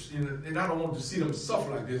neighbors, and I don't want to see them suffer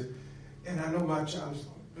like this. And I know my child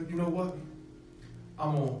is but you know what?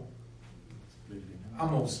 I'm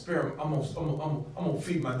gonna spare. I'm gonna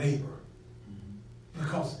feed my neighbor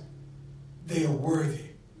because they are worthy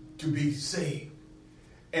to be saved.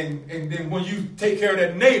 And then when you take care of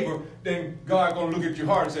that neighbor, then God gonna look at your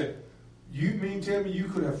heart and say, "You mean tell me you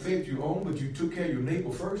could have fed your own, but you took care of your neighbor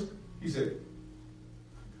first?" He said,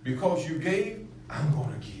 "Because you gave, I'm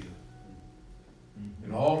gonna give."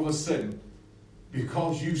 And all of a sudden,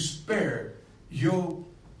 because you spared your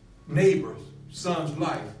neighbor's son's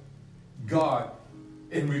life, God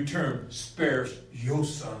in return spares your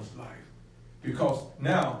son's life. Because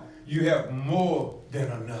now you have more than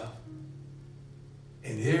enough.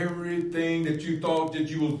 And everything that you thought that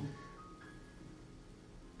you were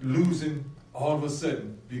losing, all of a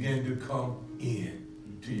sudden began to come in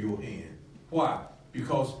to your hand. Why?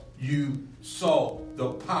 Because you saw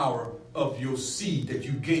the power of your seed that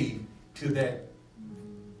you gave to that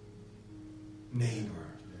neighbor.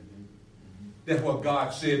 That's what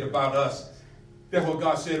God said about us. That's what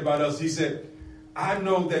God said about us. He said, I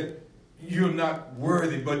know that you're not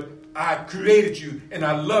worthy, but I created you and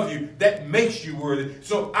I love you. That makes you worthy.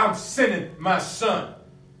 So I'm sending my son.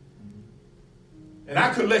 And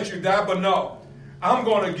I could let you die, but no. I'm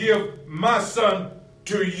going to give my son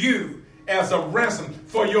to you as a ransom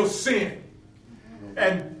for your sin.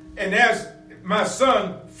 And as my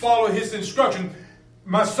son followed his instruction,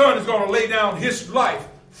 my son is going to lay down his life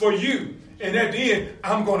for you. And at the end,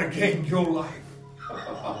 I'm going to gain your life.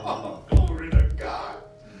 Glory to God.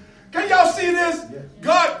 Can y'all see this?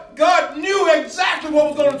 God knew exactly what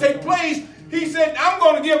was going to take place. He said, I'm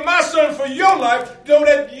going to give my son for your life so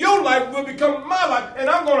that your life will become my life. And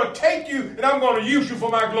I'm going to take you and I'm going to use you for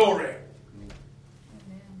my glory.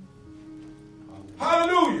 Amen.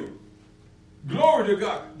 Hallelujah. Glory to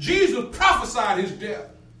God. Jesus prophesied his death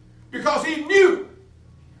because he knew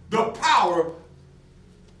the power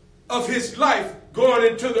of his life going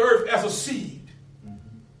into the earth as a seed.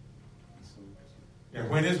 And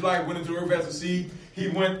when his life went into the earth as a seed, he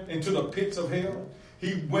went into the pits of hell.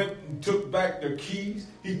 He went and took back the keys.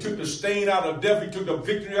 He took the stain out of death. He took the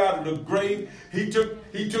victory out of the grave. He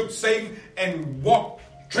took Satan and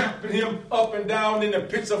trampling him up and down in the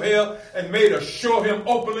pits of hell and made a show of him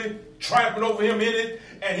openly, trampling over him in it.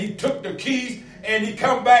 And he took the keys and he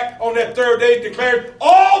come back on that third day, declared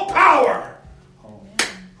all power.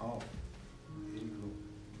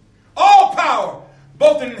 All power,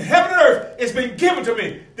 both in heaven and earth, has been given to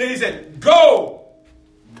me. Then he said, go.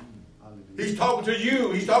 He's talking to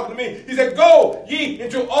you. He's talking to me. He said, go ye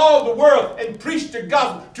into all the world and preach the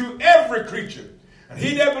gospel to every creature. And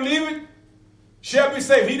he that believeth shall be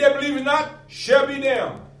saved. He that believeth not shall be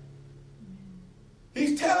damned.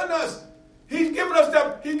 He's telling us. He's given us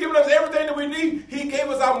that. He's given us everything that we need. He gave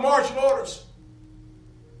us our marching orders.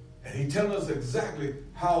 And he's telling us exactly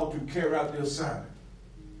how to carry out the assignment.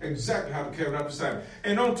 Exactly how to carry out the assignment.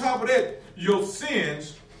 And on top of that, your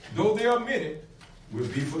sins, though they are many, will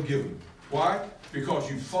be forgiven. Why? Because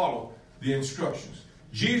you follow the instructions.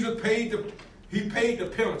 Jesus paid the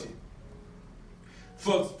penalty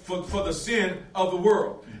for the sin of the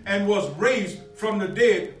world and was raised from the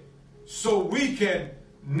dead so we can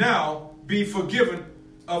now be forgiven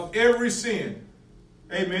of every sin.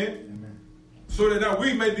 Amen? Amen. So that now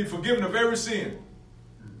we may be forgiven of every sin.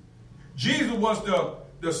 Jesus was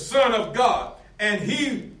the Son of God, and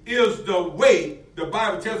he is the way. The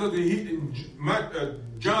Bible tells us that in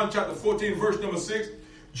John chapter 14, verse number 6,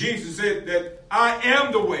 Jesus said that I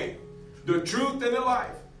am the way, the truth, and the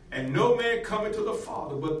life. And no man cometh to the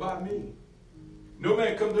Father but by me. No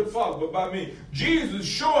man comes to the Father but by me. Jesus is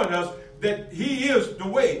showing us that he is the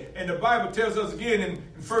way. And the Bible tells us again in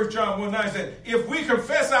 1 John 1:9 that if we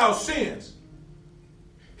confess our sins,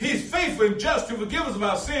 he's faithful and just to forgive us of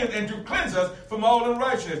our sins and to cleanse us from all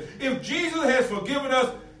unrighteousness. If Jesus has forgiven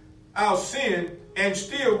us our sin and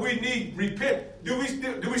still we need repent, do we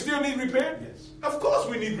still need repent? Yes. Of course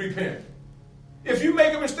we need repent. If you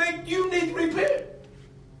make a mistake, you need to repent.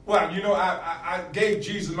 Well, you know, I gave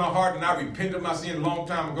Jesus my heart and I repented of my sin a long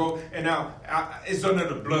time ago, and now it's under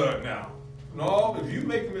the blood now. No, if you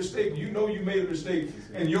make a mistake, you know you made a mistake,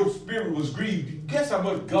 and your spirit was grieved. Guess how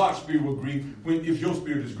much God's spirit will grieve if your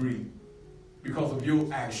spirit is grieved because of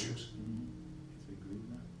your actions.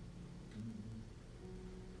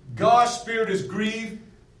 God's spirit is grieved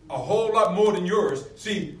a whole lot more than yours.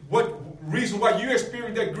 See, what reason why you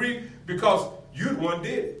experience that grief? Because you the one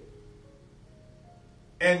did it.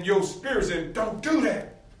 And your spirit said, don't do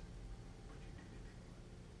that.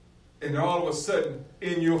 And all of a sudden,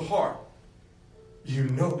 in your heart, you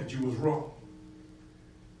know that you was wrong.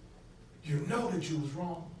 You know that you was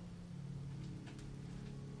wrong.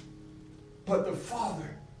 But the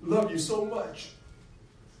Father love you so much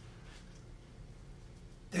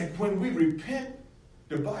that when we repent,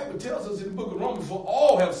 the Bible tells us in the book of Romans, for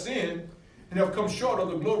all have sinned and have come short of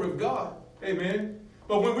the glory of God. Amen.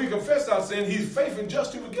 But when we confess our sin, he's faithful and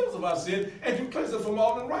just to forgive us of our sin and to cleanse us from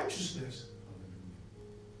all unrighteousness.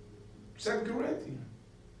 2 Corinthians.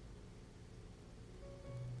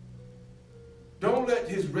 Don't let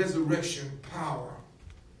his resurrection power,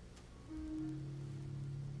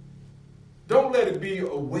 don't let it be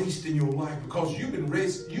a waste in your life, because you've been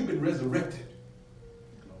resurrected.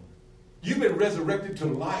 You've been resurrected to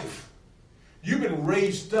life. You've been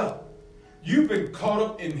raised up. You've been caught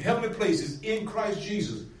up in heavenly places in Christ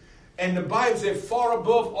Jesus. And the Bible said, far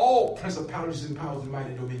above all principalities and powers and might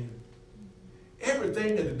and dominion.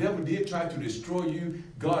 Everything that the devil did try to destroy you,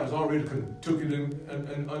 God has already took it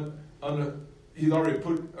under. He's already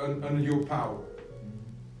put under your power.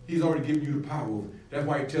 He's already given you the power over it. That's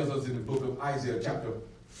why he tells us in the book of Isaiah, chapter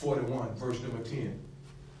 41, verse number 10.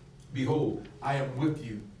 Behold, I am with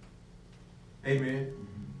you. Amen.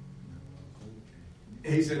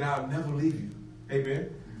 And he said, I'll never leave you.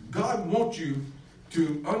 Amen. God wants you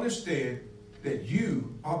to understand that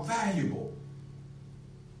you are valuable.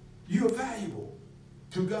 You are valuable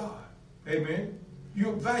to God. Amen.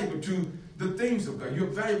 You're valuable to the things of God. You're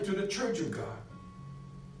valuable to the church of God.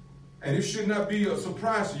 And it should not be a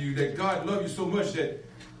surprise to you that God loves you so much that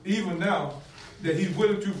even now that he's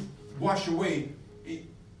willing to wash away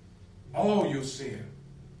all your sin.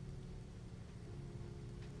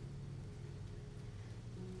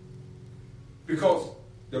 Because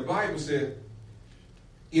the Bible said,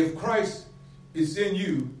 if Christ is in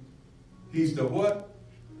you, he's the what?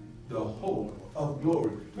 The hope of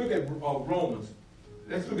glory. Look at Romans.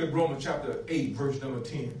 Let's look at Romans chapter 8, verse number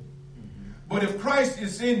 10. But if Christ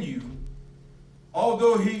is in you,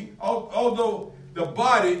 although the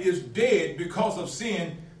body is dead because of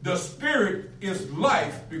sin, the spirit is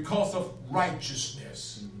life because of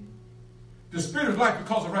righteousness. The spirit is life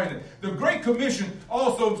because of righteousness. The Great Commission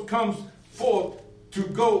also comes forth to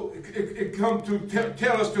go. It comes to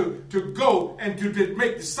tell us to go and to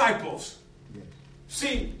make disciples. Yes.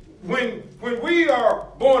 See, when we are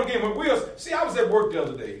born again, I was at work the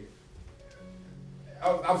other day.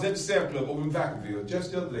 I was at the Sam Club over in Vacaville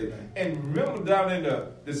just the other day. And remember down in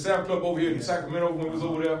the Sam Club over here in Sacramento when we was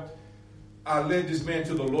over there? I led this man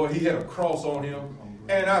to the Lord. He had a cross on him.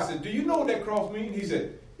 And I said, do you know what that cross means? He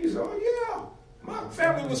said, oh yeah, my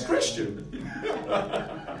family was Christian.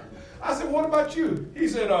 I said, what about you? He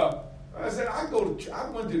said, I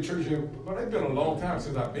went to church here, but it's been a long time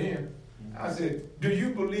since I've been. I said, do you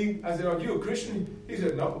believe? I said, are you a Christian? He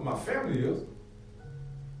said, no, but my family is.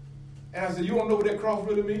 And I said, you don't know what that cross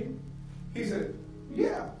really means? He said,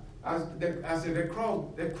 yeah. I said,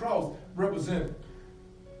 that cross represents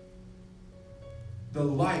the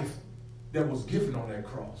life that was given on that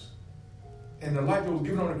cross. And the life that was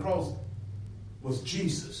given on the cross was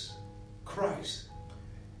Jesus Christ.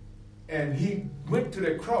 And he went to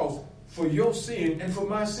that cross for your sin and for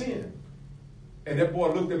my sin. And that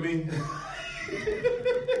boy looked at me.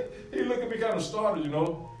 He looked at me kind of startled, you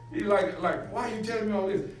know. He like, why are you telling me all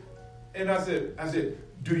this? And I said,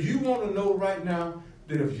 do you want to know right now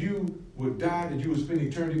that if you would die, that you would spend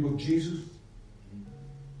eternity with Jesus?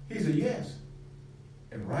 He said, yes.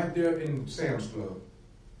 And right there in Sam's Club,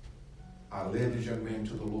 I led this young man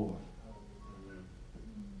to the Lord.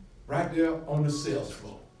 Right there on the sales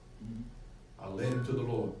floor, I led him to the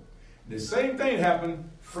Lord. The same thing happened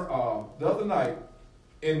the other night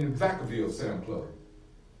in Vacaville Sam Club.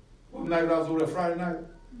 What night I was over there? Friday night?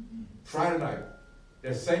 Friday night.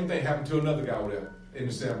 That same thing happened to another guy over there in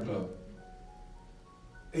the Sam Club.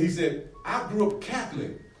 He said, I grew up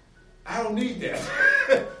Catholic. I don't need that.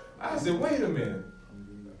 I said, wait a minute.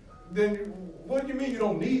 Then what do you mean you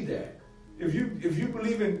don't need that? If you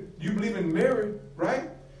believe in Mary, right?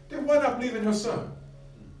 Then why not believe in her son?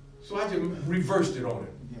 So I just reversed it on him.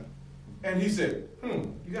 Yeah. And he said,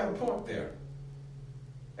 you got a point there.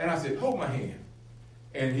 And I said, hold my hand.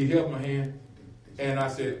 And he held my hand. And I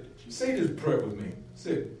said, say this prayer with me. I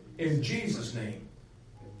said, in Jesus' name.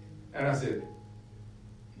 And I said,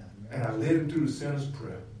 and I led him through the sinner's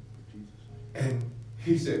prayer. And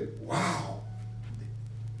he said, wow.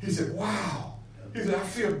 He said, wow. He said, I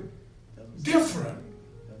feel different.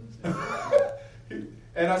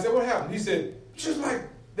 And I said, what happened? He said, just like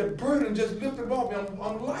the burden just lifted off me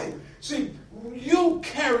on life. See, you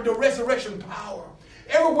carry the resurrection power.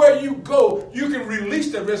 Everywhere you go, you can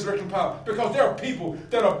release that resurrection power, because there are people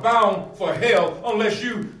that are bound for hell unless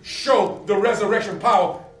you show the resurrection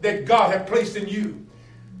power that God has placed in you.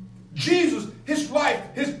 Jesus, his life,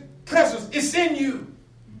 his presence is in you.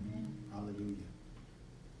 Hallelujah.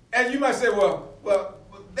 And you might say, well,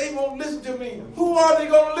 they won't listen to me. Who are they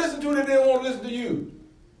going to listen to that they won't listen to you?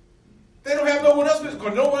 They don't have no one else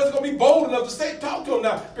because no one else is going to be bold enough to talk to them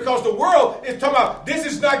now. Because the world is talking about this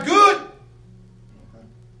is not good.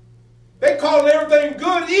 They call everything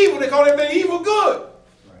good evil. They call everything evil good.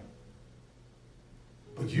 Right.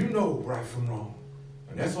 But you know right from wrong.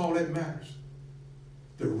 And that's all that matters.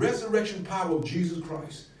 The resurrection power of Jesus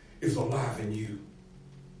Christ is alive in you.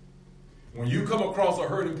 When you come across a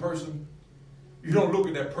hurting person, you don't look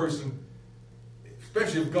at that person,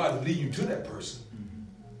 especially if God is leading you to that person.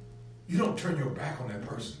 You don't turn your back on that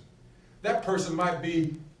person. That person might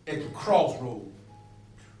be at the crossroad,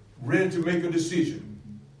 ready to make a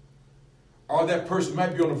decision. Or that person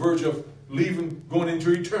might be on the verge of leaving, going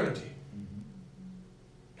into eternity.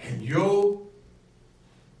 And your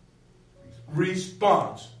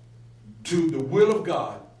response to the will of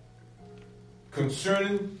God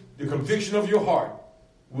concerning the conviction of your heart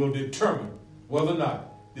will determine whether or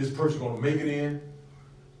not this person is going to make it in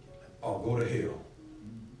or go to hell.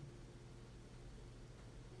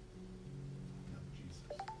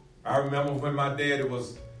 I remember when my daddy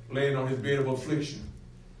was laying on his bed of affliction.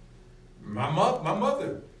 My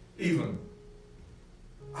mother even.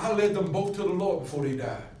 I led them both to the Lord before they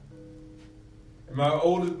died. And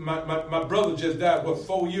my brother just died, 4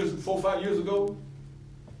 or 5 years ago.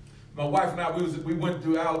 My wife and I, we went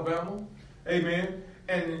to Alabama. Amen.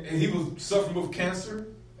 And he was suffering with cancer.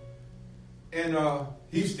 And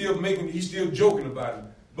he's still joking about it.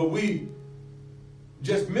 But we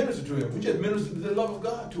just ministered to him. We just ministered the love of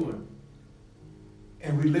God to him.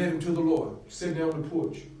 And we led him to the Lord, sitting there on the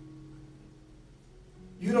porch.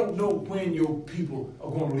 You don't know when your people are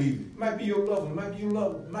going to leave you. It might be your loved one, it might be your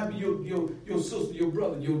loved one, it might be your sister, your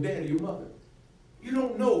brother, your daddy, your mother. You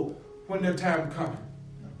don't know when their time comes.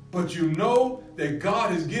 But you know that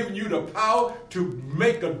God has given you the power to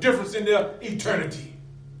make a difference in their eternity.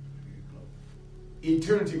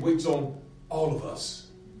 Eternity waits on all of us.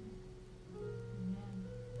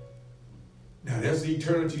 Now, there's the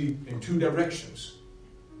eternity in two directions.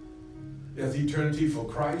 There's eternity for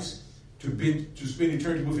Christ, to spend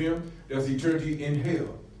eternity with him. There's eternity in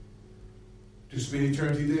hell, to spend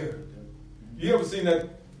eternity there. You ever seen that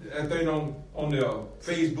thing on the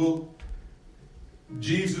Facebook?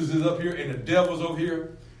 Jesus is up here and the devil's over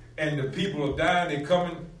here, and the people are dying, they're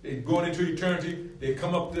coming, they're going into eternity, they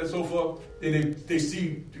come up there so far, then they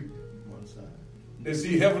see One side. they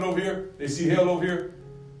see heaven over here, they see hell over here.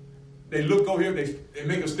 They look over here, they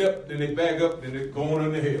make a step, then they back up, then they go on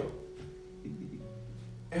into hell.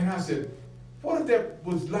 And I said, what if that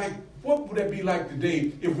was like, what would that be like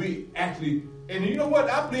today if we actually, and you know what,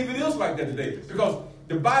 I believe it is like that today. Because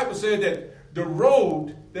the Bible said that the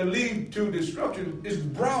road that leads to destruction is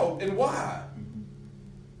broad and wide.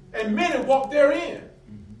 And many walk therein.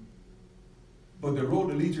 But the road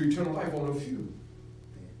that leads to eternal life only a few.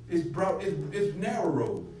 It's broad, it's narrow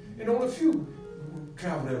road. And only a few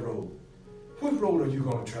travel that road. Which road are you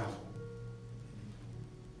going to travel?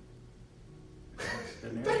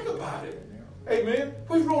 Think about it. Amen.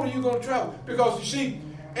 Which road are you going to travel? Because you see,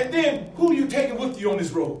 and then who are you taking with you on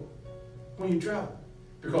this road when you travel?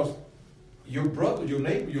 Because your brother, your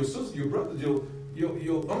neighbor, your sister, your brothers, your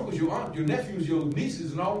uncles, your aunt, your nephews, your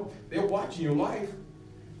nieces and all, they're watching your life.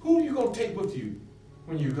 Who are you going to take with you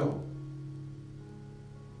when you go?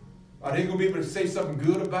 Are they going to be able to say something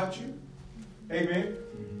good about you? Amen.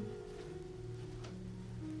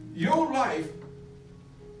 Your life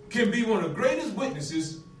can be one of the greatest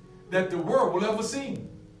witnesses that the world will ever see.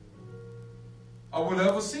 Or will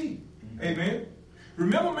ever see. Amen.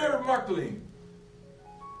 Remember Mary Magdalene?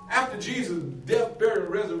 After Jesus' death, burial,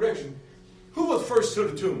 and resurrection, who was first to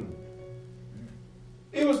the tomb?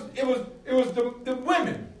 It was the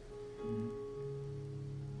women.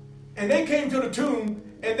 And they came to the tomb,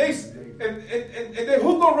 and then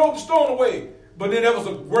who gonna roll the stone away? But then there was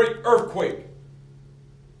a great earthquake,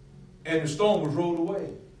 and the stone was rolled away.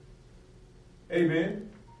 Amen.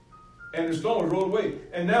 And the stone was rolled away,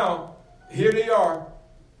 and now here they are,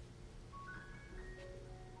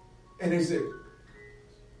 and they said,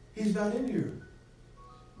 "He's not in here.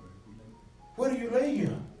 Where do you lay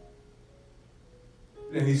him?"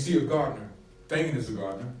 Then he see a gardener, thinking it's a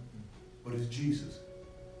gardener, but it's Jesus.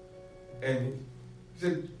 And he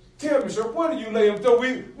said, "Tell me, sir, where do you lay him? So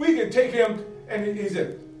we can take him." And he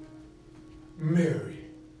said, "Mary."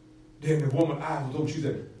 Then the woman's eyes was open. She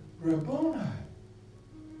said, "Rabboni."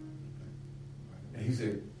 And he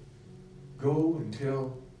said, "Go and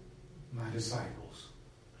tell my disciples."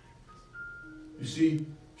 You see,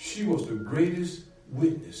 she was the greatest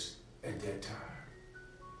witness at that time.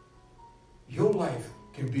 Your life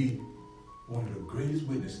can be one of the greatest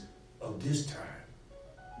witnesses of this time,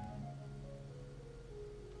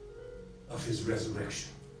 of his resurrection.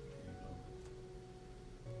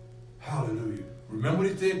 Hallelujah. Remember what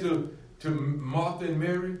he said to Martha and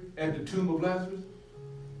Mary at the tomb of Lazarus?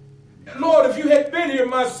 Lord, if you had been here,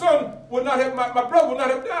 my son would not have, my brother would not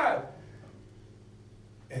have died.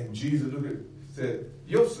 And Jesus looked at said,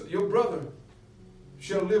 your brother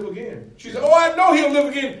shall live again. She said, oh, I know he'll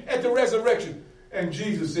live again at the resurrection. And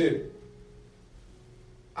Jesus said,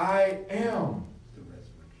 I am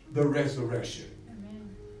the resurrection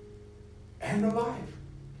and the life.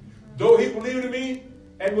 Though he believed in me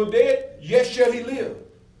and was dead, yet shall he live.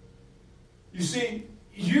 You see,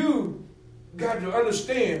 you got to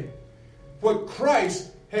understand what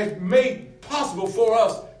Christ has made possible for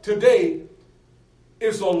us today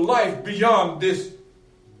is a life beyond this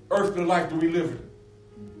earthly life that we live in.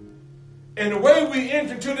 And the way we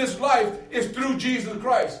enter into this life is through Jesus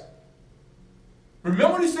Christ.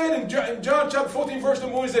 Remember what he said in John chapter 14, verse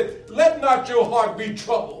number 1, he said, let not your heart be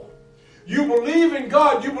troubled. You believe in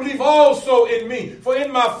God, you believe also in me. For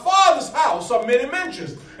in my Father's house are many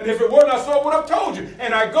mansions. And if it were not so, I would have told you.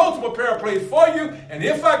 And I go to prepare a place for you. And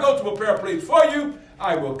if I go to prepare a place for you,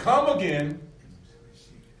 I will come again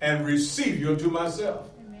and receive you unto myself.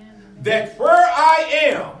 Amen. That where I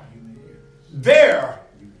am, there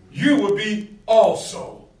you will be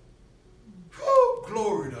also. Whew,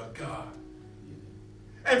 glory to God.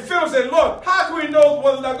 And Philip said, Lord, how can we know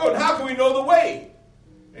whether or not going? How can we know the way?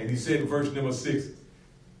 And he said in verse number 6,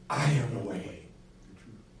 I am the way,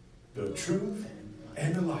 the truth,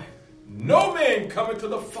 and the life. No man cometh to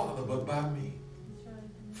the Father but by me.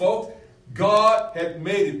 Folks, God had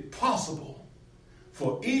made it possible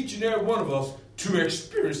for each and every one of us to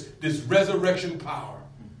experience this resurrection power.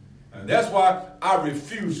 And that's why I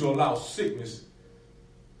refuse to allow sickness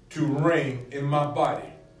to reign in my body.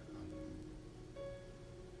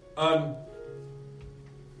 How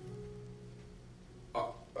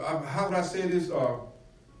would I say this?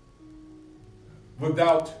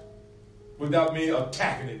 Without me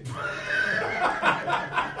attacking it.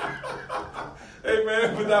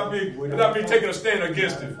 Amen. Without me taking a stand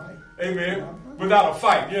against it. Amen. Without a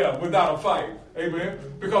fight. Yeah, without a fight. Amen.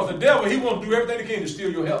 Because the devil, he wants to do everything he can to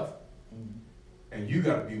steal your health. And you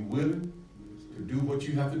got to be willing to do what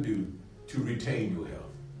you have to do to retain your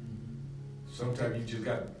health. Sometimes you just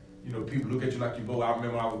got, people look at you like you both. I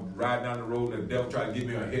remember I was riding down the road and the devil tried to give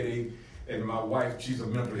me a headache. And my wife, she's a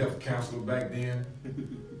mental health counselor back then.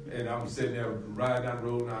 And I'm sitting there riding down the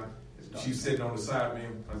road and she's sitting on the side of me.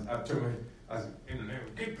 I turned her, I said, in the name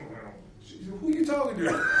of get around. She said, who are you talking to?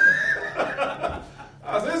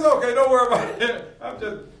 I said, it's okay, don't worry about it. I'm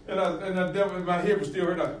just, and the devil in my head was still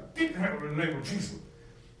hurt. I said, get around in the name of Jesus.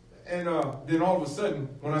 And then all of a sudden,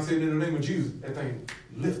 when I said in the name of Jesus, that thing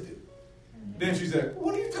lifted. Then she said,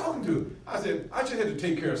 what are you talking to? I said, I just had to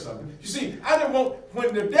take care of something. You see, I didn't want,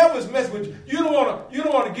 when the devil is messing with you, you don't want to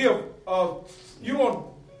give, you don't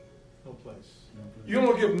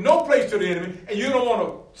want to give no place to the enemy, and you don't want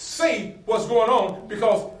to say what's going on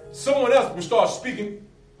because someone else will start speaking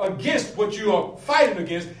against what you are fighting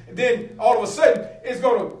against, and then all of a sudden, it's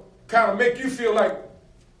going to kind of make you feel like,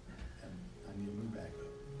 I need to move back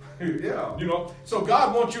up. Yeah, So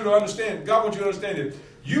God wants you to understand, that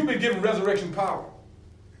you've been given resurrection power.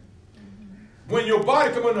 When your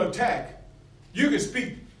body comes under attack, you can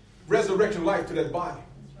speak resurrection life to that body.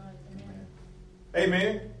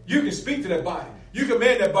 Amen. You can speak to that body. You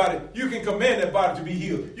command that body. You can command that body to be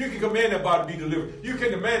healed. You can command that body to be delivered. You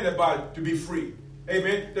can command that body to be free.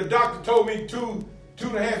 Amen. The doctor told me two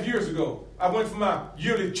and a half years ago, I went for my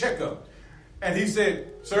yearly checkup. And he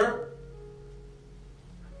said, sir,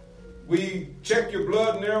 we checked your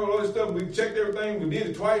blood and all this stuff. We checked everything. We did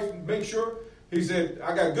it twice to make sure. He said,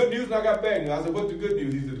 I got good news and I got bad news. I said, what's the good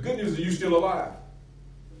news? He said, the good news is you're still alive.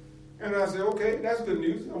 And I said, okay, that's good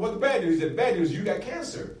news. And what's the bad news? He said, bad news is you got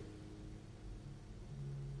cancer.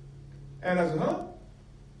 And I said, huh?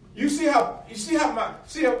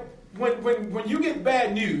 When you get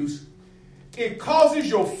bad news, it causes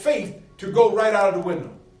your faith to go right out of the window.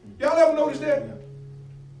 Y'all ever notice that?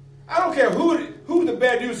 I don't care who the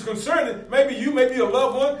bad news is concerning. Maybe you, maybe a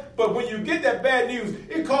loved one. But when you get that bad news,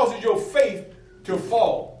 it causes your faith to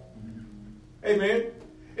fall. Amen.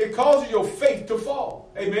 It causes your faith to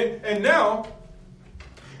fall. Amen. And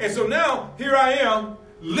so now, here I am,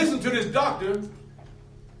 listen to this doctor,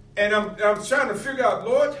 and I'm trying to figure out,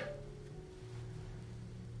 Lord,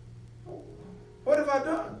 what have I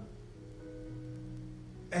done?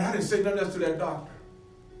 And I didn't say nothing else to that doctor.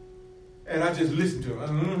 And I just listened to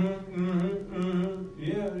him.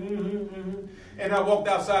 And I walked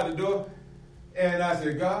outside the door, and I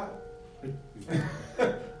said, God,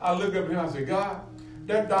 I look up here and I say, God,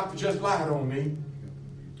 that doctor just lied on me.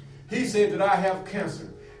 He said that I have cancer.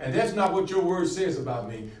 And that's not what your word says about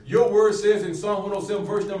me. Your word says in Psalm 107,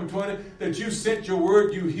 verse number 20, that you sent your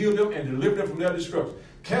word, you healed them and delivered them from their destruction.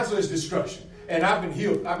 Cancer is destruction. And I've been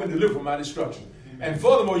healed. I've been delivered from my destruction. And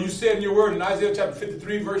furthermore, you said in your word in Isaiah chapter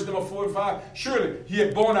 53, verse number 4 and 5, surely he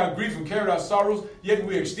had borne our grief and carried our sorrows, yet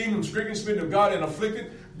we esteemed him stricken, smitten of God, and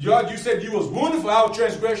afflicted. God, you said you was wounded for our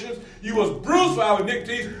transgressions, you was bruised for our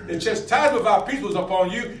iniquities, the chastisement of our peace was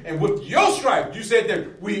upon you, and with your stripes, you said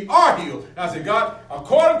that we are healed. And I said, God,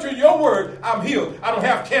 according to your word, I'm healed. I don't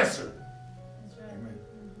have cancer. That's right.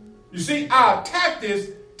 You see, I attacked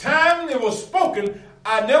this time it was spoken.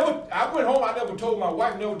 I went home, I never told my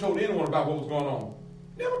wife, never told anyone about what was going on.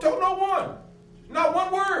 Never told no one. Not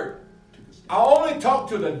one word. I only talked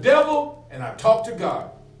to the devil and I talked to God.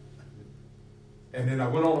 And then I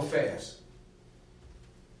went on a fast.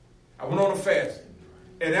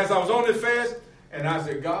 And as I was on this fast, and I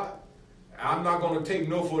said, God, I'm not going to take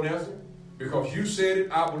no for an answer because you said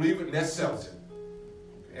it, I believe it, and that settles it.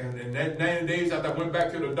 And in that 90 days after I went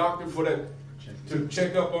back to the doctor for that, to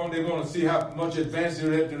check up on, they want to see how much advanced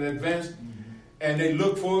it had advanced. And they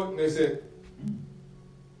looked for it, and they said,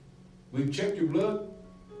 we've checked your blood,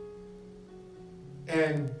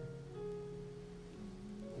 and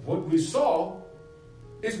what we saw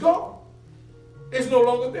is gone. It's no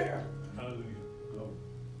longer there. Hallelujah.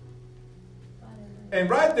 And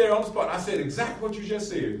right there on the spot, I said exactly what you just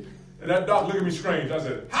said. And that doctor looked at me strange. I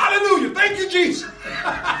said, hallelujah, thank you, Jesus.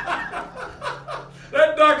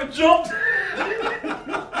 That doctor jumped.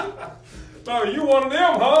 Oh, you one of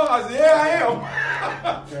them, huh? I said, yeah, I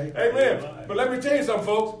am. Amen. But let me tell you something,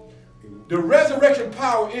 folks. The resurrection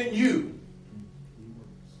power in you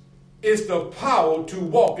is the power to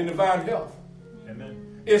walk in divine health.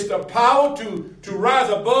 Amen. It's the power to rise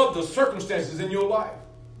above the circumstances in your life.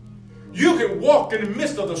 You can walk in the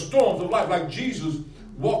midst of the storms of life like Jesus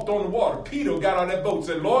walked on the water. Peter got out of that boat and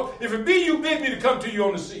said, Lord, if it be you, bid me to come to you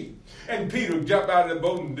on the sea. And Peter jumped out of that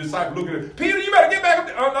boat and the disciple looking at him. Peter, you better get back up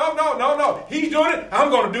there. Oh, no. He's doing it. I'm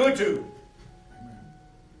going to do it too.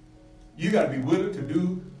 You got to be willing to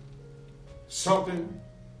do something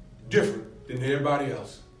different than everybody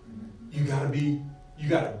else. You got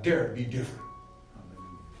to dare to be different.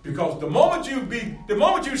 Because the moment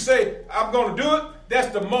you say, I'm going to do it, that's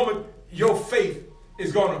the moment your faith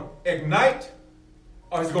is going to ignite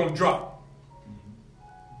or it's going to drop.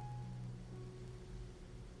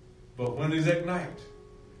 But when it's ignite,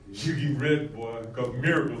 you get ready, boy, because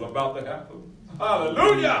miracles are about to happen.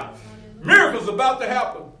 Hallelujah! Miracles are about to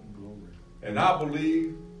happen. And I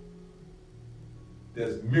believe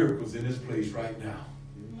there's miracles in this place right now.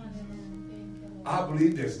 I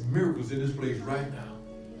believe there's miracles in this place right now.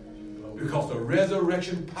 Because the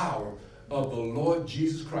resurrection power of the Lord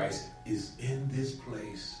Jesus Christ is in this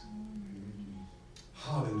place.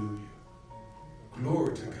 Hallelujah.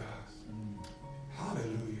 Glory to God.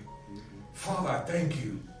 Hallelujah. Father, I thank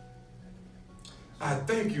you. I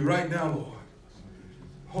thank you right now, Lord.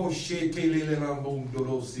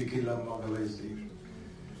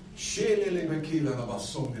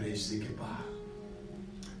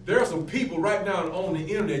 There are some people right now on the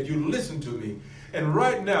internet, you listen to me, and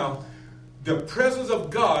right now, the presence of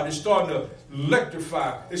God is starting to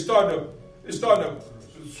electrify. It's starting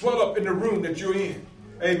to swell up in the room that you're in.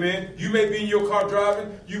 Amen. You may be in your car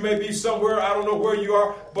driving. You may be somewhere. I don't know where you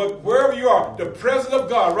are. But wherever you are, the presence of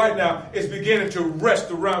God right now is beginning to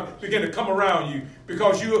rest around, begin to come around you.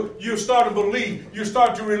 Because you're starting to believe. You're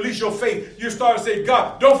starting to release your faith. You're starting to say,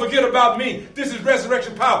 God, don't forget about me. This is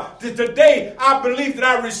resurrection power. Today, I believe that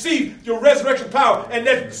I received your resurrection power. And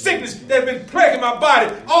that sickness that has been plaguing my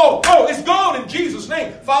body, it's gone in Jesus'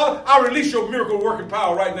 name. Father, I release your miracle working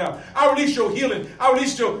power right now. I release your healing. I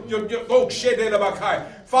release your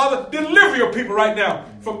Father, deliver your people right now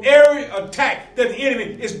from every attack that the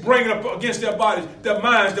enemy is bringing up against their bodies, their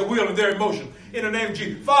minds, their will, and their emotions. In the name of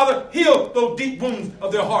Jesus. Father, heal those deep wounds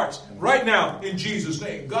of their hearts right now in Jesus'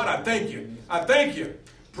 name. God, I thank you. I thank you.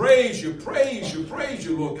 Praise you,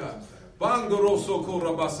 Lord God. Thank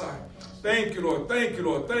you, Lord. Thank you,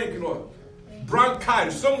 Lord. Thank you, Lord.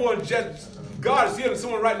 Bronchitis. God is healing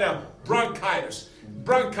someone right now. Bronchitis.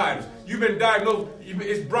 You've been diagnosed.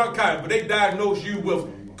 It's bronchitis, but they diagnosed you with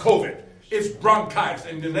COVID. It's bronchitis.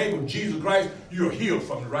 In the name of Jesus Christ, you're healed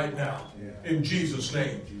from it right now. In Jesus'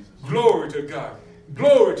 name. Glory to God.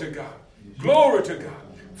 Glory to God. Glory to God.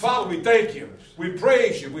 Father, we thank you. We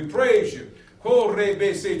praise you. We praise you.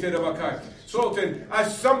 So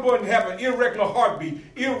someone have an irregular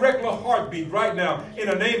heartbeat right now in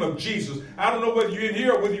the name of Jesus. I don't know whether you're in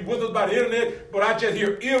here or whether you're with us by the internet, but I just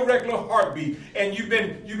hear irregular heartbeat, and you've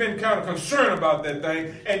been kind of concerned about that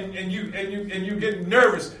thing, and you get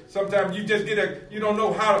nervous. Sometimes you just you don't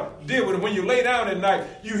know how to deal with it. When you lay down at night,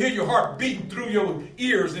 you hear your heart beating through your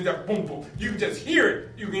ears, and that boom boom. You can just hear it.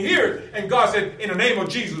 You can hear it, and God said, in the name of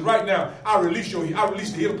Jesus, right now, I release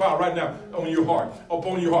the healing power right now on your heart,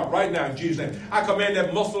 upon your heart, right now in Jesus' name. I command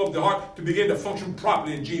that muscle of the heart to begin to function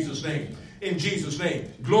properly in Jesus' name. In Jesus'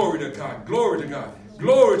 name. Glory to God. Glory to God.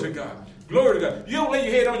 Glory to God. Glory to God. You don't lay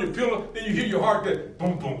your head on your pillow, then you hear your heart go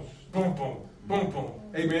boom, boom, boom, boom, boom, boom.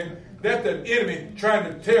 Amen. That's the enemy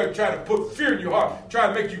trying to put fear in your heart,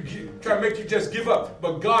 trying to make you just give up.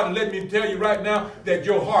 But God, let me tell you right now that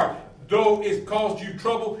your heart, though it's caused you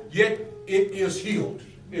trouble, yet it is healed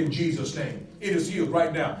in Jesus' name. It is healed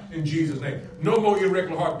right now in Jesus' name. No more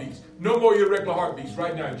irregular heartbeats. No more irregular heartbeats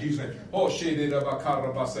right now in Jesus' name. Blood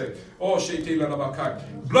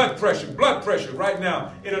pressure right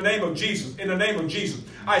now in the name of Jesus. In the name of Jesus.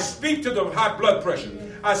 I speak to the high blood pressure.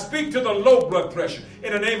 I speak to the low blood pressure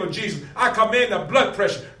in the name of Jesus. I command the blood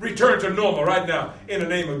pressure return to normal right now in the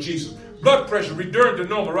name of Jesus. Blood pressure return to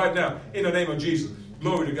normal right now in the name of Jesus.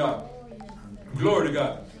 Glory to God. Glory to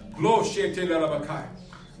God.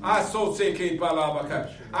 I've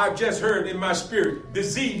just heard in my spirit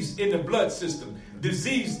disease in the blood system.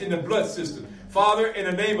 Disease in the blood system. Father, in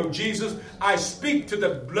the name of Jesus, I speak to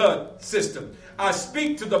the blood system. I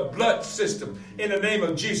speak to the blood system in the name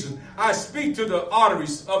of Jesus. I speak to the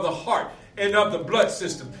arteries of the heart and of the blood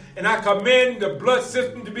system. And I command the blood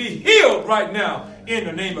system to be healed right now in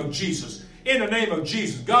the name of Jesus. In the name of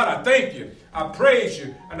Jesus. God, I thank you. I praise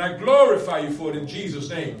you. And I glorify you for it in Jesus'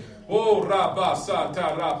 name. Oh, Rabba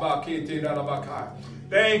Sata Rabba Kete Rabaka.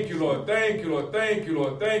 Thank you, Lord. Thank you, Lord. Thank you,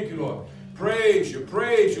 Lord. Thank you, Lord. Praise you,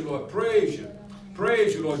 Lord. Praise you.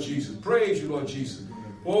 Praise you, Lord Jesus. Praise you, Lord Jesus.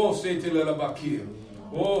 Oh, Sete Lalabakia.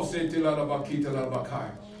 Oh, Sete Lalabakita Lalabakai.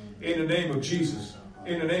 In the name of Jesus.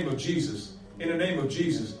 In the name of Jesus. In the name of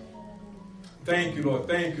Jesus. Thank you, Lord.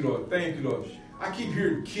 Thank you, Lord. Thank you, Lord. I keep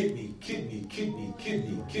hearing kidney.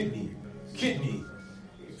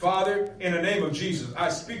 Father, in the name of Jesus, I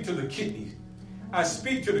speak to the kidneys. I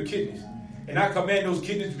speak to the kidneys. And I command those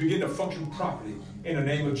kidneys to begin to function properly in the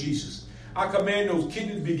name of Jesus. I command those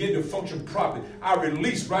kidneys to begin to function properly. I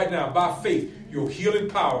release right now, by faith, your healing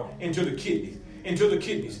power into the kidneys. Into the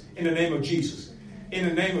kidneys in the name of Jesus. In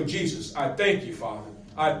the name of Jesus, I thank you, Father.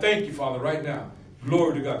 I thank you, Father, right now.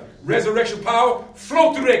 Glory to God. Resurrection power,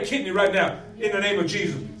 flow through that kidney right now in the name of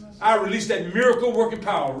Jesus. I release that miracle working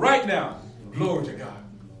power right now. Glory to God.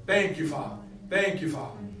 Thank you, Father. Thank you,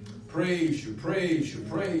 Father. Praise you, praise you,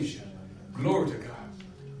 praise you. Glory to God.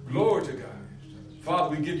 Glory to God. Father,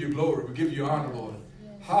 we give you glory. We give you honor, Lord.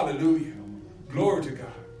 Hallelujah. Glory to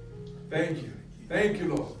God. Thank you. Thank you,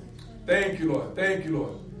 Lord. Thank you, Lord. Thank you,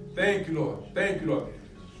 Lord. Thank you, Lord. Thank you, Lord.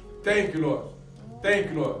 Thank you, Lord. Thank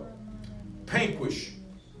you, Lord. Panquish.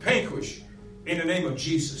 Panquish. In the name of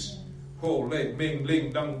Jesus. Ho le ming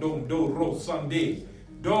ling dang dong do ro Sunday.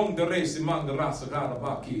 Dong the race man the rasa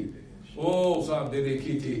garabaki. Oh Sunday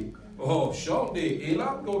kitty. Oh Shonde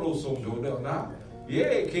elam go ro som do na.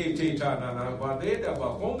 Ye ke ta na na ba de da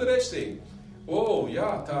ba kondreste. Oh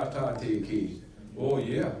ya ta te ki. Oh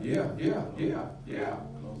yeah.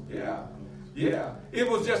 It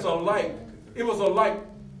was just a light. It was a light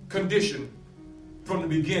condition from the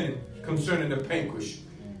beginning concerning the panquish.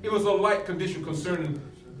 It was a light condition concerning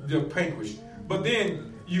the panquish. But then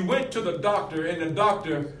you went to the doctor, and the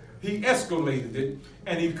doctor, he escalated it,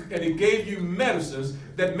 and he gave you medicines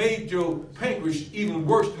that made your panquish even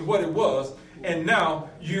worse than what it was. And now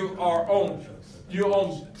you're on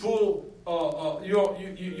full.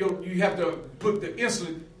 You have to put the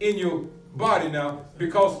insulin in your body now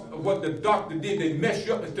because of what the doctor did. They messed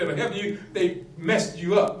you up instead of helping you. They messed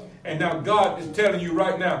you up. And now God is telling you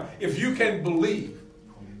right now, if you can believe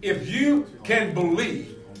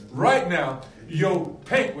right now, your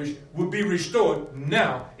panquish will be restored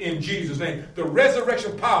now in Jesus' name. The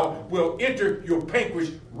resurrection power will enter your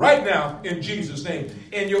panquish right now in Jesus' name.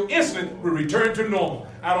 And your insulin will return to normal.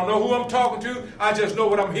 I don't know who I'm talking to. I just know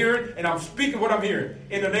what I'm hearing, and I'm speaking what I'm hearing.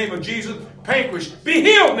 In the name of Jesus, panquish, be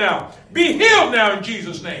healed now. Be healed now in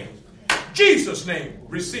Jesus' name. Jesus' name.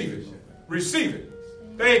 Receive it. Receive it.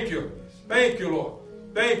 Thank you. Thank you, Lord.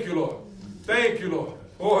 Thank you, Lord. Thank you, Lord.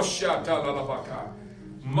 Oh, shatalalabaka.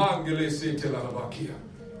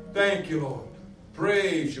 Thank you, Lord.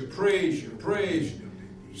 Praise you, praise you, praise you.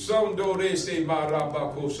 Sondorese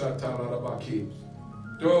marabako satalabaki.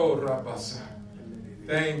 Do rabasa.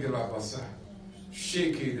 Thank you, Labasa.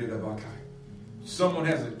 Shake it, Labakai. Someone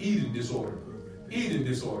has an eating disorder. Eating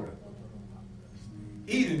disorder.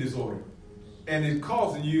 Eating disorder. And it's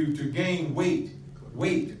causing you to gain weight.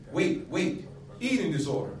 Eating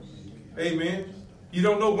disorder. Amen. You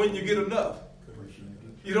don't know when you get enough.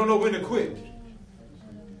 You don't know when to quit.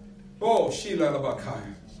 Oh, Sheila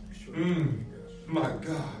Labakaya. My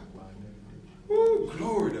God. Oh,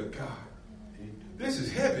 glory to God. This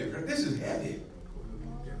is heavy. This is heavy.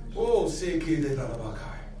 Oh,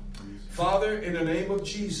 Father, in the name of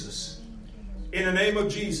Jesus, in the name of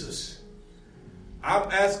Jesus,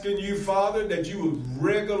 I'm asking you, Father, that you would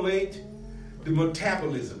regulate the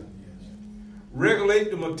metabolism.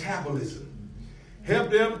 Regulate the metabolism.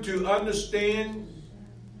 Help them to understand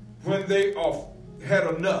when they had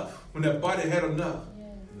enough, when their body had enough.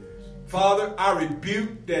 Father, I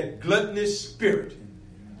rebuke that gluttonous spirit.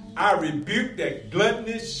 I rebuke that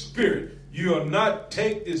gluttonous spirit. You will not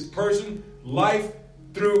take this person's life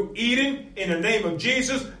through eating. In the name of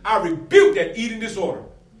Jesus, I rebuke that eating disorder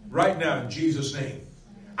right now in Jesus' name.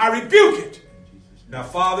 I rebuke it. Now,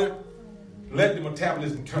 Father, let the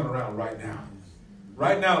metabolism turn around right now.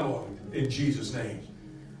 Right now, Lord, in Jesus' name.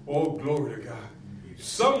 Oh, glory to God.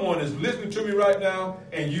 Someone is listening to me right now,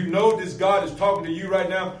 and you know this God is talking to you right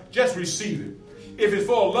now. Just receive it. If it's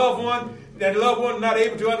for a loved one, that loved one not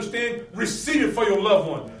able to understand, receive it for your loved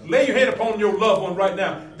one. Lay your hand upon your loved one right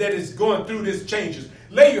now that is going through these changes.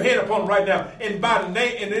 Lay your hand upon right now, and by the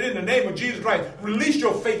name and in the name of Jesus Christ, release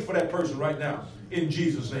your faith for that person right now in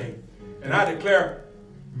Jesus' name. And I declare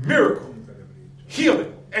miracle,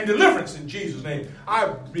 healing, and deliverance in Jesus' name.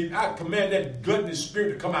 I command that gluttonous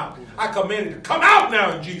spirit to come out. I command it to come out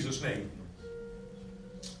now in Jesus' name.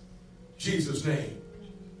 Jesus' name.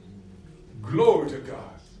 Glory to God.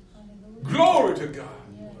 Glory to God.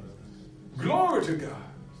 Glory to God.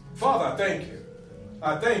 Father, I thank you.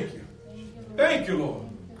 I thank you. Thank you, Lord.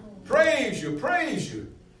 Praise you. Praise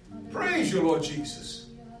you. Praise you, Lord Jesus.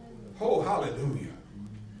 Oh, hallelujah.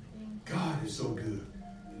 God is so good.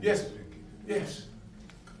 Yes. Yes.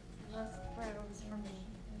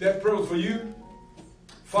 That prayer was for you.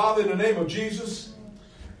 Father, in the name of Jesus.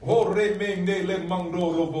 In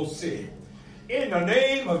the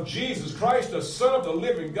name of Jesus Christ, the Son of the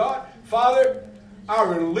living God. Father, I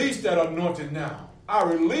release that anointing now. I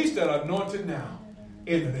release that anointing now.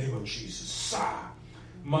 In the name of Jesus. Sa.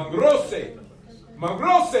 Mangrose.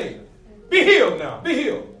 Mangrose. Be healed now. Be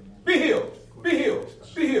healed. Be healed. Be healed.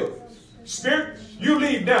 Be healed. Spirit, you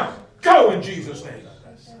leave now. Go in Jesus' name.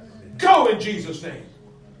 Go in Jesus' name.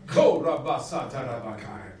 Go,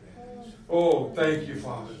 Rabasatarabakai. Oh, thank you,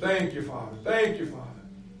 Father. Thank you, Father. Thank you, Father.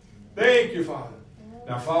 Thank you, Father.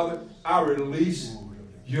 Now, Father, I release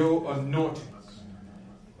your anointing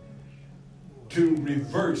to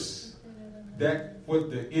reverse that what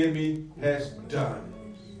the enemy has done.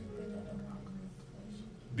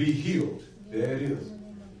 Be healed. There it is.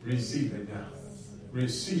 Receive it now.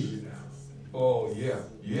 Receive it now. Oh, yeah.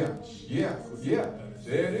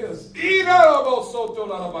 There it is.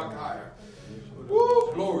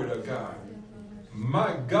 Woo, glory to God.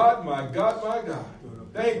 My God, my God, my God.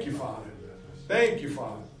 Thank you, Father. Thank you,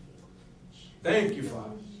 Father. Thank you,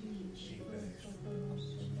 Father.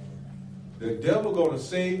 The devil going to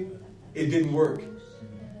say it didn't work.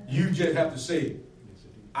 You just have to say,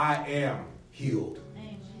 I am healed.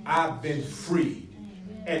 I've been freed.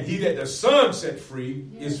 And he that the Son set free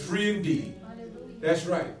is free indeed. That's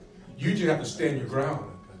right. You just have to stand your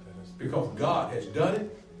ground because God has done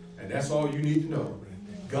it, and that's all you need to know.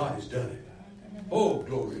 God has done it. Oh,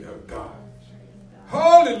 glory to God.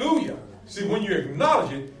 Hallelujah. See, when you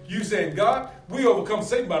acknowledge it, you saying, God, we overcome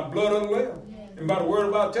Satan by the blood of the Lamb and by the word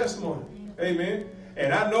of our testimony. Amen.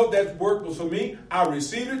 And I know that work was for me. I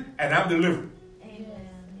received it, and I'm delivered.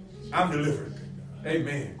 I'm delivered.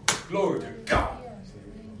 Amen. Glory to God.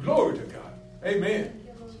 Glory to God. Amen.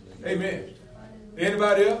 Amen.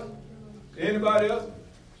 Anybody else? Anybody else?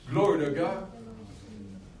 Glory to God.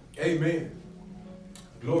 Amen.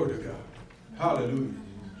 Glory to God. Hallelujah.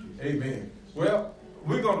 Amen. Well,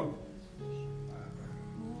 we're going to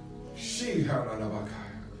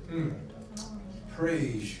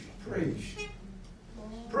praise you. Praise you.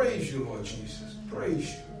 Praise you, Lord Jesus. Praise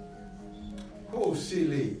you. Oh,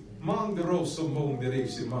 Sili. Mandaroso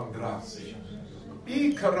monderese mandrase.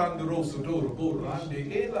 I carandroso doro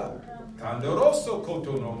borande ela. Tandoroso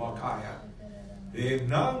kotono makaya. E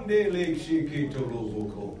nande le shikito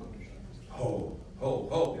loboko. Ho, ho,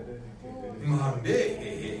 ho.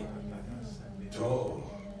 Mande. Oh,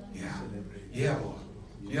 yeah. Yeah, Lord.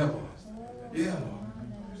 Yeah, Lord. Yeah, Lord.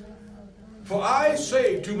 For I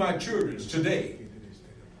say to my children today,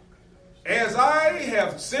 as I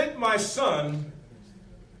have sent my Son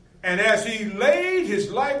And as he laid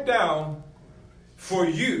his life down for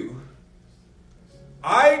you,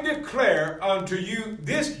 I declare unto you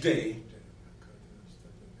this day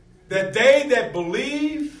that they that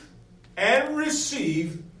believe and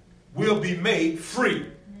receive will be made free.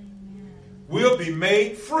 Will be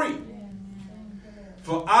made free.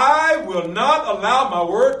 For I will not allow my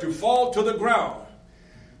word to fall to the ground.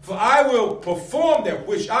 For I will perform that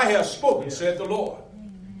which I have spoken, said the Lord.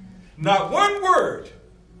 Not one word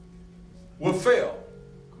will fail.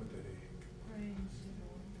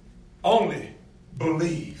 Only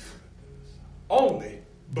believe. Only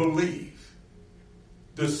believe.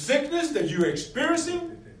 The sickness that you're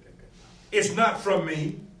experiencing is not from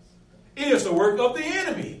me. It is the work of the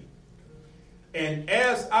enemy. And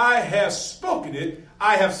as I have spoken it,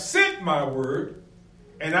 I have sent my word,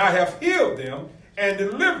 and I have healed them and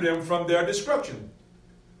delivered them from their destruction.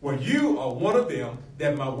 Well, you are one of them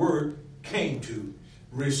that my word came to.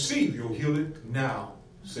 Receive your healing now,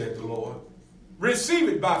 said the Lord. Receive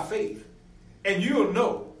it by faith, and you'll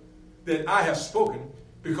know that I have spoken,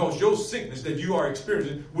 because your sickness that you are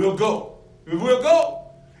experiencing will go. It will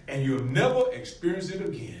go, and you'll never experience it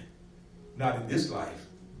again. Not in this life,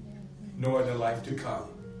 nor in the life to come.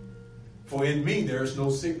 For in me there is no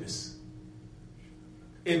sickness.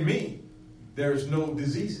 In me there is no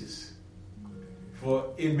diseases.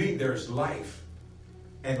 For in me there is life,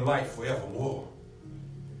 and life forevermore.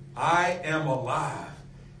 I am alive,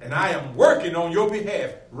 and I am working on your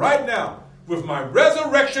behalf right now with my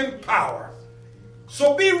resurrection power.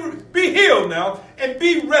 So be healed now, and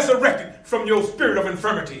be resurrected from your spirit of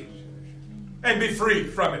infirmity, and be free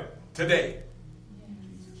from it today.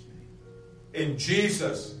 In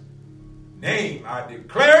Jesus' name, I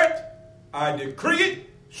declare it, I decree it,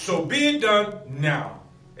 so be it done now.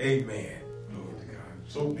 Amen. Glory to God.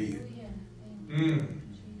 So be it.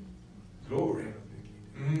 Glory.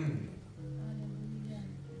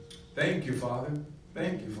 Thank you, Father.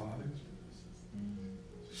 Thank you, Father.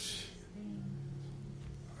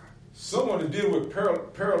 Someone is dealing with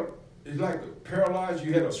it's like paralyzed.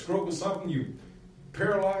 You had a stroke or something. You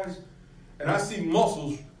paralyzed. And I see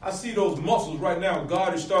muscles. I see those muscles right now.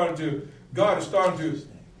 God is starting to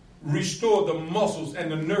restore the muscles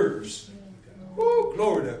and the nerves. Woo,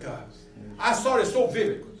 glory to God. I saw it so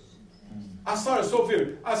vivid. I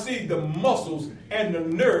see the muscles and the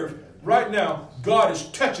nerve right now. God is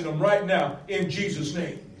touching them right now in Jesus'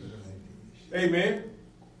 name. Amen.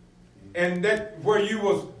 And that where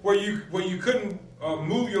you couldn't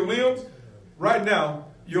move your limbs, right now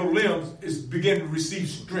your limbs is beginning to receive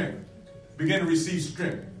strength.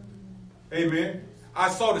 Amen. I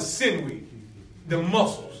saw the sinewy, the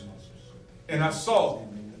muscles, and I saw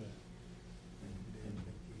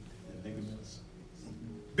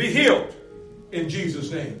be healed in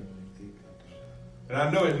Jesus' name. And I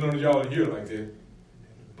know none of y'all are here like that,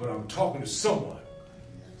 but I'm talking to someone.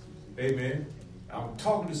 Amen. I'm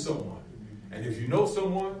talking to someone. And if you know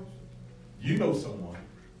someone, you know someone.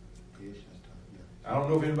 I don't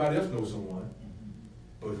know if anybody else knows someone,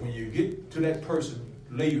 but when you get to that person,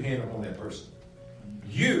 lay your hand upon that person.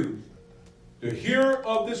 You, the hearer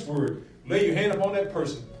of this word, lay your hand upon that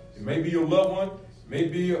person. It may be your loved one, may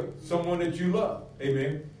be someone that you love.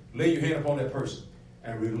 Amen. Lay your hand upon that person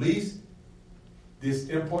and release this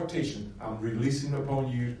impartation. I'm releasing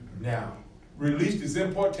upon you now. Release this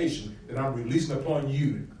impartation that I'm releasing upon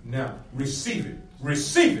you now. Receive it.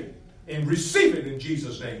 Receive it. And receive it in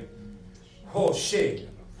Jesus' name. Oh, shit.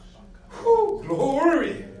 Whew,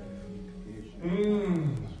 glory.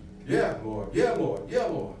 Yeah, Lord. Yeah, Lord. Yeah,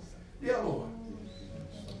 Lord. Yeah, Lord.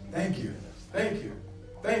 Thank you. Thank you.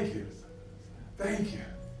 Thank you. Thank you.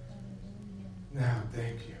 Now,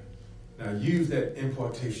 thank you. Now, use that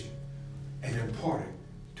impartation and impart it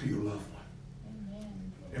to your loved one.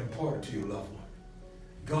 Impart it to your loved one.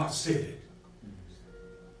 God said it.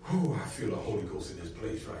 Oh, I feel the Holy Ghost in this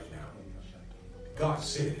place right now. God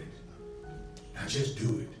said it. Now just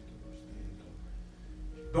do it.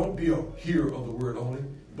 Don't be a hearer of the word only,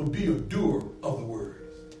 but be a doer of the word.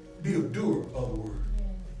 Be a doer of the word.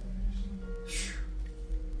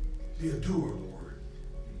 Be a doer of the word.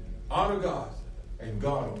 Honor God, and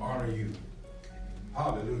God will honor you.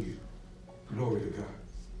 Hallelujah. Glory to God.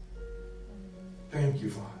 Thank you,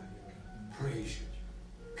 Father. Praise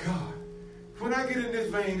you. God, when I get in this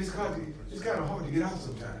vein, it's kind of hard to get out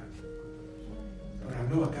sometimes. But I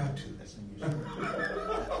know I got to.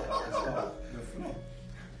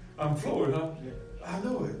 I'm flowing, huh? I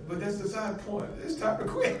know it, but that's the side point. It's time to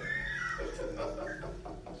quit.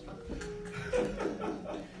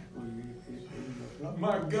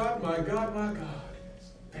 My God, my God, my God.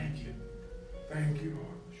 Thank you. Thank you,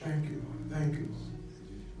 Lord. Thank you, Lord. Thank you, Lord.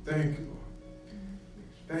 Thank you,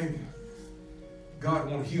 Lord. Thank you. God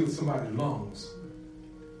want to heal somebody's lungs.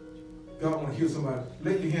 God want to heal somebody.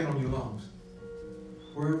 Lay your hand on your lungs.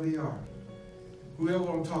 Wherever they are. Whoever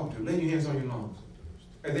I'm talking to, lay your hands on your lungs.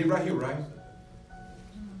 Are they right here, right?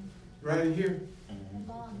 Right in here?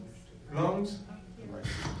 Lungs?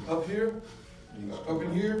 Up here? Up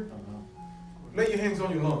in here? Lay your hands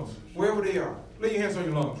on your lungs. Wherever they are. Lay your hands on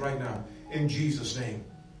your lungs right now. In Jesus' name.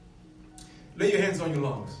 Lay your hands on your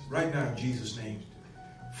lungs right now in Jesus' name.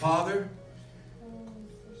 Father,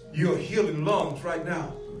 you're healing lungs right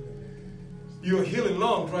now. You're healing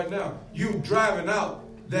lungs right now. You're driving out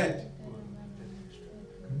that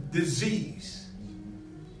disease.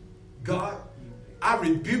 God, I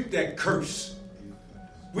rebuke that curse.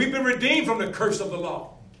 We've been redeemed from the curse of the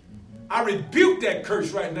law. I rebuke that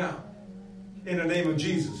curse right now in the name of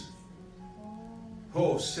Jesus.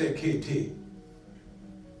 Oh, sekete.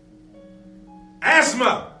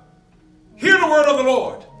 Asthma, hear the word of the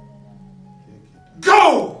Lord.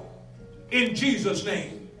 Go in Jesus'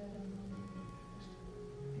 name.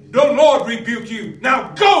 The Lord rebuke you.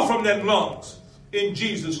 Now go from them lungs in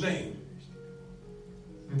Jesus' name.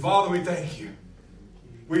 And Father, we thank you.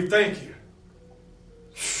 We thank you.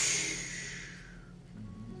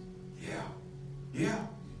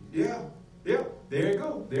 Yeah. There you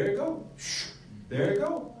go. There you go. There you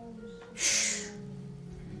go.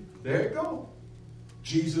 There you go.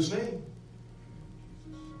 Jesus' name.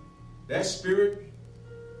 That spirit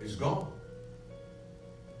is gone.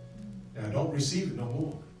 Now don't receive it no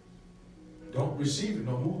more. Don't receive it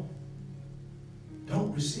no more.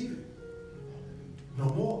 Don't receive it no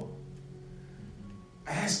more.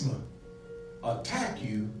 Asthma attacked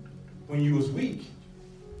you when you was weak.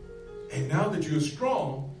 And now that you're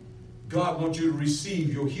strong, God wants you to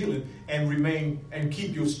receive your healing and remain and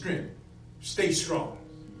keep your strength. Stay strong.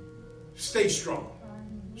 Stay strong.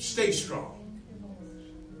 Stay strong.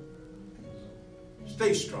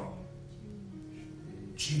 Stay strong.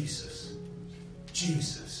 Jesus.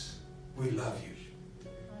 Jesus. We love you.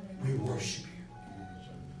 We worship you.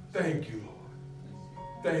 Thank you,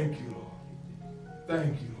 Lord. Thank you, Lord.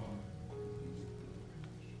 Thank you, Lord.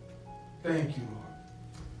 Thank you, Lord.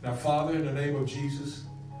 Now, Father, in the name of Jesus,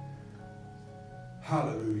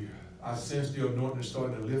 hallelujah. I sense the anointing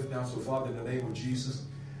starting to lift now. So, Father, in the name of Jesus,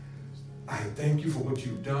 I thank you for what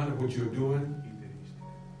you've done and what you're doing.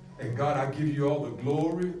 And God, I give you all the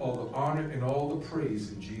glory, all the honor, and all the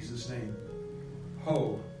praise in Jesus' name.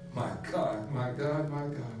 Oh, my God, my God, my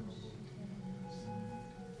God.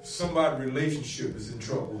 Somebody's relationship is in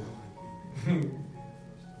trouble.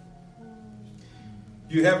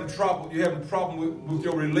 You're having problem with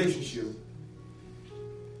your relationship.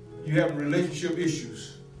 You're having relationship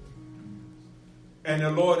issues. And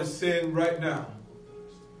the Lord is saying right now,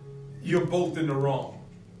 you're both in the wrong.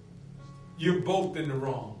 You're both in the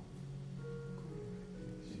wrong.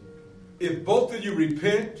 If both of you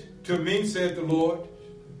repent to me, said the Lord,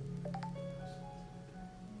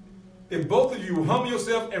 if both of you humble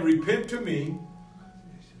yourself and repent to me,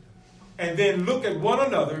 and then look at one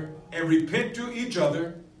another and repent to each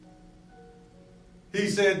other, he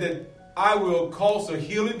said that I will cause a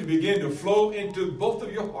healing to begin to flow into both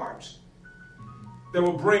of your hearts that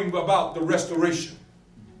will bring about the restoration.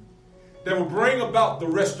 That will bring about the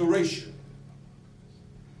restoration.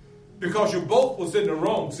 Because you both was in the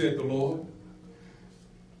wrong, said the Lord.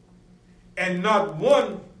 And not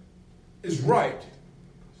one is right.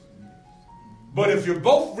 But if you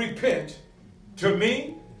both repent to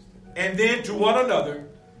me and then to one another,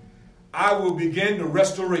 I will begin the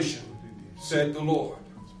restoration, said the Lord.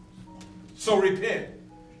 So repent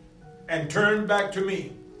and turn back to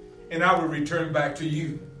me, and I will return back to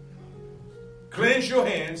you. Cleanse your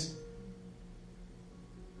hands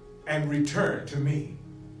and return to me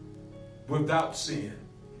without sin.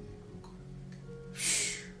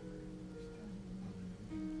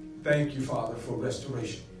 Thank you, Father, for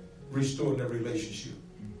restoration. Restoring that relationship.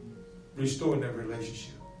 Restoring that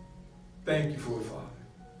relationship. Thank you for it, Father.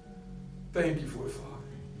 Thank you for it, Father.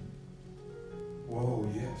 Whoa,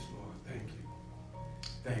 yes, Lord. Thank you.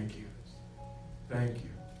 Thank you. Thank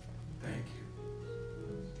you. Thank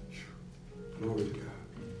you. Glory to God.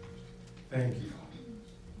 Thank you, Father.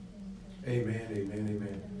 Amen, amen,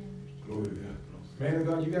 amen. Glory to God. Man of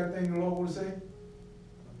God, you got anything the Lord want to say?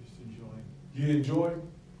 I'm just enjoying. You enjoy?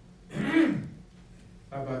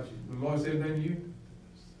 How about you? The Lord said anything to you?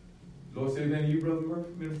 The Lord said anything to you, Brother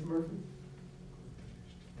Murphy, Minister Murphy?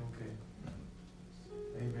 Okay.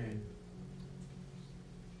 Amen.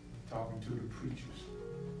 Talking to the preachers.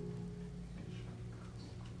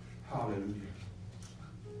 Hallelujah.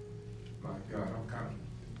 My God, I'm kind of...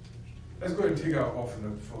 Let's go ahead and take our offering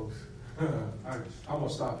up, folks. I'm going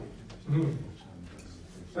to stop it.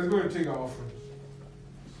 Let's go ahead and take our offering.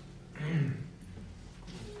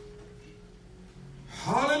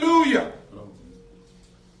 Hallelujah.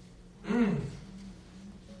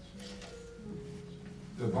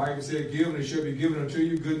 The Bible said, give and it shall be given unto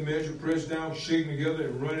you, good measure, pressed down, shaken together,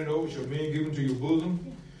 and running over, shall men give into your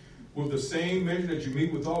bosom. With the same measure that you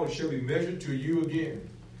meet withal, it shall be measured to you again.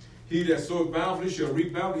 He that soweth bountifully shall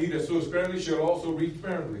reap bountifully. He that soweth sparingly shall also reap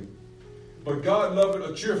sparingly. But God loveth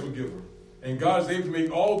a cheerful giver. And God is able to make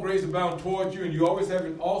all grace abound toward you, and you always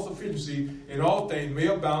having all sufficiency in all things may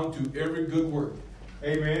abound to every good work.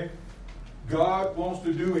 Amen. God wants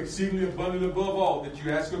to do exceedingly abundantly above all that you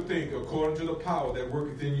ask or think, according to the power that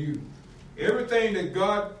worketh in you. Everything that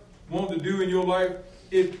God wants to do in your life,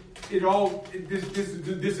 this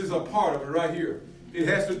is a part of it right here. It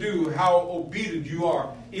has to do with how obedient you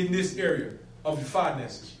are in this area of the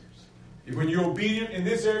finances. When you're obedient in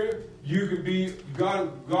this area, you can be, God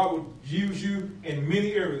will use you in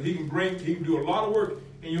many areas. He can do a lot of work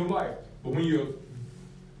in your life. But when you're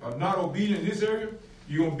not obedient in this area,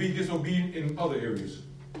 you're going to be disobedient in other areas.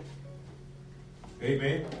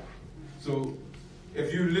 Amen. So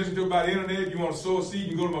if you listen to it by the internet, you want to sow a seed,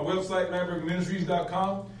 you can go to my website,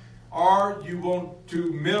 LinebergMinistries.com, or you want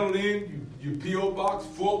to mail it in, you P.O. Box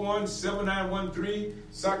 417913,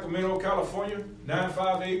 Sacramento, California,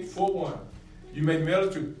 95841. You may mail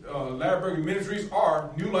it to Larry Burger Ministries or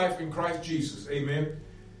New Life in Christ Jesus. Amen.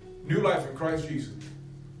 New Life in Christ Jesus.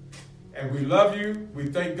 And we love you. We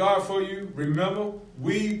thank God for you. Remember,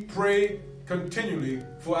 we pray continually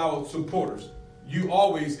for our supporters. You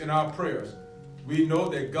always in our prayers. We know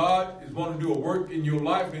that God is going to do a work in your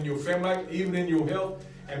life, in your family life, even in your health.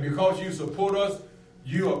 And because you support us,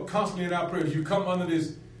 you are constantly in our prayers. You come under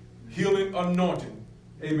this healing anointing.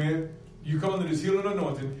 Amen. You come under this healing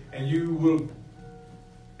anointing, and you will,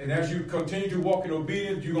 and as you continue to walk in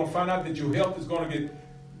obedience, you're going to find out that your health is going to get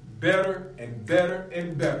better and better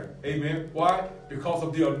and better. Amen. Why? Because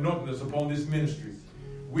of the anointing that's upon this ministry.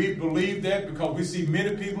 We believe that because we see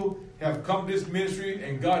many people have come to this ministry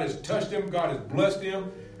and God has touched them, God has blessed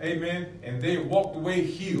them. Amen. And they have walked away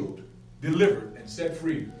healed, delivered, and set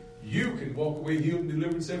free. You can walk away healed,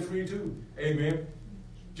 delivered, and set free too. Amen.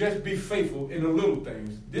 Just be faithful in the little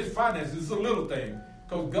things. This finance is a little thing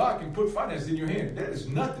because God can put finance in your hand. That is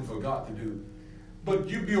nothing for God to do. But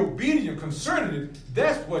you be obedient concerning it.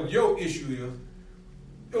 That's what your issue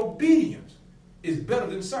is. Obedience is better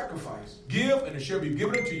than sacrifice. Give, and it shall be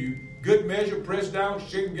given unto you. Good measure, pressed down,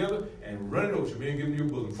 shaken together, and running over shall be given to your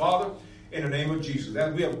bosom. Father, in the name of Jesus,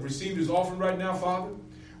 as we have received this offering right now, Father,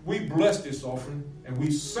 we bless this offering, and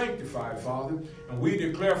we sanctify it, Father. And we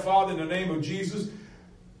declare, Father, in the name of Jesus,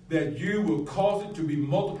 that you will cause it to be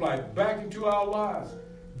multiplied back into our lives.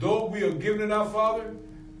 Though we are giving it out, Father,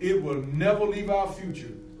 it will never leave our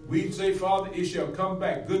future. We say, Father, it shall come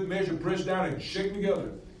back. Good measure, pressed down and shaken together.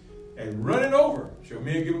 And running over shall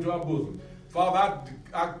men give to our bosom. Father,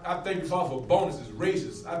 I thank you, Father, for bonuses,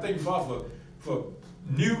 raises. I thank you, Father, for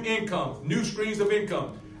new income, new streams of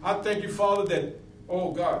income. I thank you, Father, that,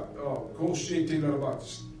 oh God,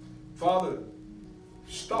 Father,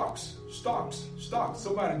 stocks.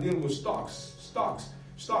 Somebody dealing with stocks.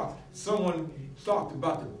 Someone stock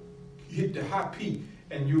about to hit the high peak.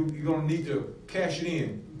 And you're going to need to cash it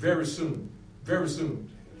in very soon.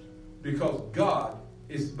 Because God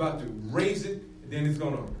is about to raise it, and then it's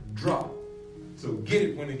going to drop. So get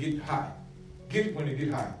it when it gets high.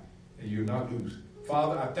 And you'll not lose.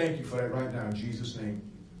 Father, I thank you for that right now in Jesus' name.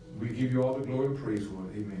 We give you all the glory and praise for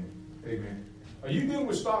it. Amen. Are you dealing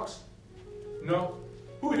with stocks? No?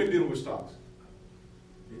 Who is dealing with stocks?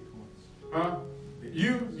 Huh?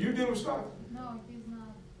 You dealing with stocks? No, he's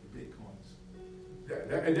not.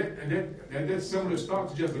 And that's similar to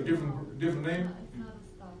stocks, just a different name? No, it's not a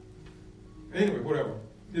stock. Anyway, whatever.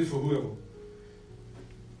 This is for whoever.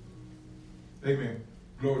 Amen.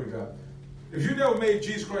 Glory to God. If you never made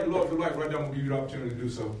Jesus Christ Lord of your life, right now I'm going to give you the opportunity to do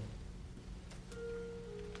so.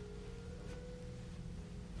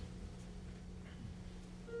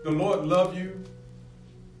 The Lord loves you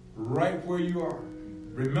right where you are.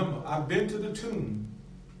 Remember, I've been to the tomb,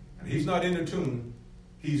 and he's not in the tomb,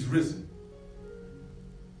 he's risen.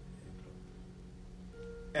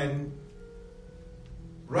 And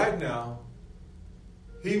right now,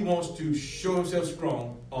 he wants to show himself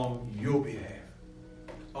strong on your behalf.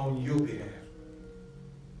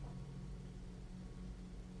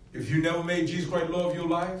 If you never made Jesus Christ Lord of your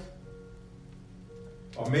life,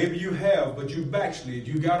 or maybe you have, but you backslid,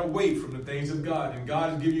 you got away from the things of God, and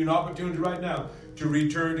God is giving you an opportunity right now to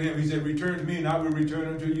return to him. He said, return to me and I will return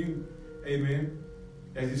unto you. Amen.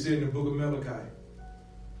 as he said in the book of Malachi.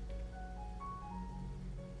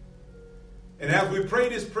 And as we pray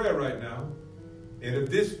this prayer right now, and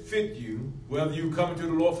if this fit you, whether you come to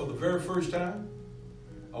the Lord for the very first time,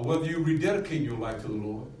 or whether you rededicate your life to the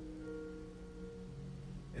Lord,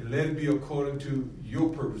 and let it be according to your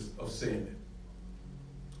purpose of saying it.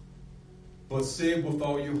 But say it with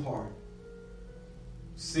all your heart.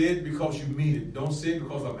 Say it because you mean it. Don't say it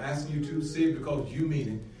because I'm asking you to. Say it because you mean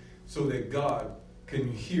it, so that God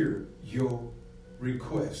can hear your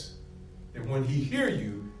request. And when he hears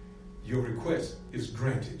you, your request is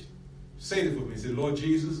granted. Say this with me. Say, Lord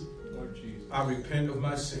Jesus, I repent of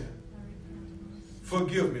my sin.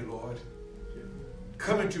 Forgive me, Lord.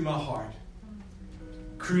 Come into my heart.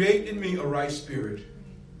 Create in me a right spirit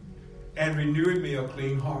and renew in me a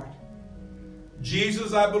clean heart.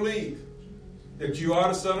 Jesus, I believe that you are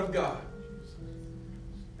the Son of God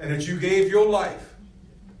and that you gave your life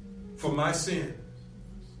for my sin.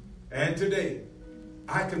 And today,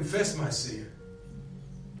 I confess my sin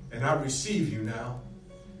and I receive you now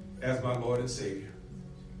as my Lord and Savior.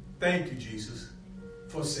 Thank you, Jesus,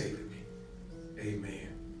 for saving me. Amen.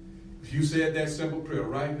 If you said that simple prayer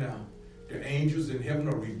right now, the angels in heaven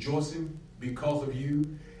are rejoicing because of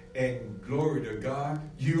you. And glory to God,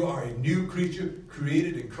 you are a new creature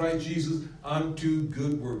created in Christ Jesus unto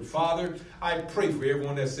good work. Father, I pray for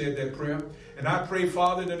everyone that said that prayer. And I pray,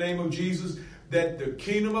 Father, in the name of Jesus, that the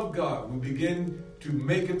kingdom of God will begin to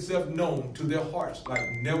make itself known to their hearts like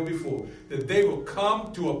never before. That they will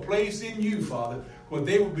come to a place in you, Father, where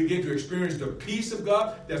they will begin to experience the peace of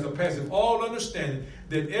God that surpasses all understanding.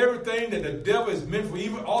 That everything that the devil is meant for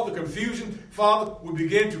evil, all the confusion, Father, will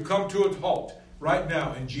begin to come to a halt right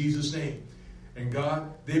now in Jesus' name. And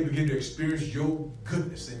God, they begin to experience your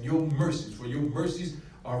goodness and your mercies, for your mercies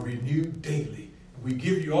are renewed daily. We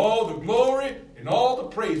give you all the glory and all the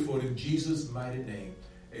praise for it in Jesus' mighty name.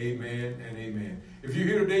 Amen and amen. If you're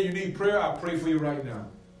here today, you need prayer, I pray for you right now.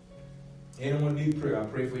 Anyone need prayer, I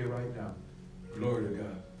pray for you right now. Glory to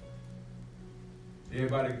God.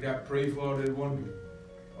 Everybody got prayed for that one?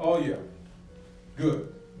 Oh, yeah.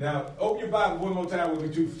 Good. Now, open your Bible one more time with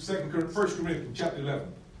me to 1 Corinthians chapter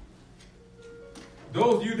 11.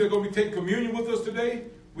 Those of you that are going to be taking communion with us today,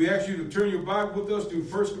 we ask you to turn your Bible with us to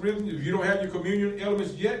 1 Corinthians. If you don't have your communion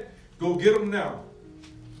elements yet, go get them now.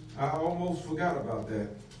 I almost forgot about that.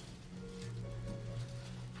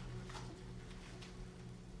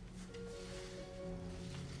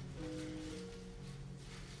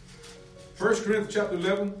 First Corinthians chapter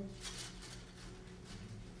 11.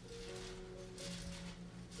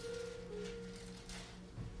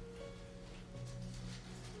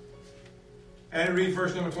 And read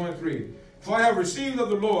verse number 23. For I have received of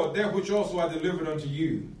the Lord that which also I delivered unto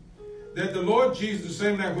you, that the Lord Jesus, the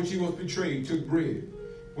same night which he was betrayed, took bread.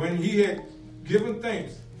 When he had given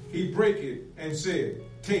thanks, he brake it and said,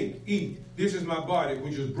 Take, eat, this is my body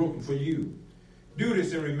which is broken for you. Do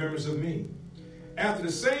this in remembrance of me. After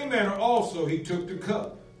the same manner also he took the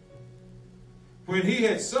cup, when he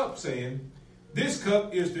had supped, saying, This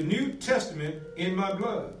cup is the New Testament in my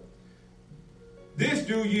blood. This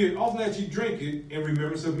do ye often as ye drink it in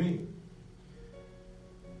remembrance of me.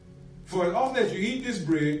 For as often as you eat this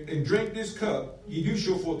bread and drink this cup, ye do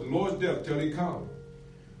show forth the Lord's death till he come.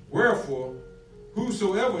 Wherefore,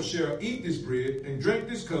 whosoever shall eat this bread and drink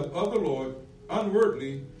this cup of the Lord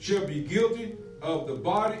unworthily shall be guilty of the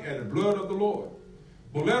body and the blood of the Lord.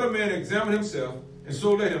 But let a man examine himself, and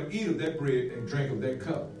so let him eat of that bread and drink of that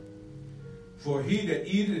cup. For he that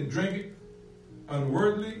eateth and drinketh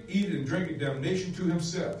unworthily, eateth and drinketh damnation to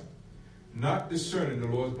himself, not discerning the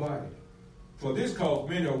Lord's body. For this cause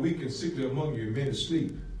many are weak and sickly among you, and many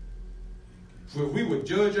sleep. For if we would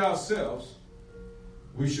judge ourselves,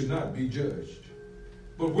 we should not be judged.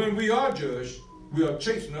 But when we are judged, we are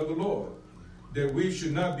chastened of the Lord, that we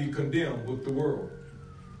should not be condemned with the world.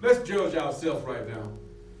 Let's judge ourselves right now.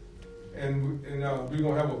 And we're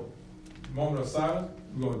going to have a moment of silence.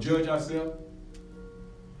 We're going to judge ourselves.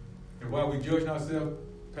 And while we're judging ourselves,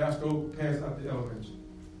 pass out the elements.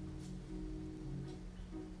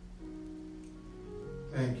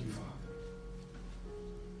 Thank you, Father.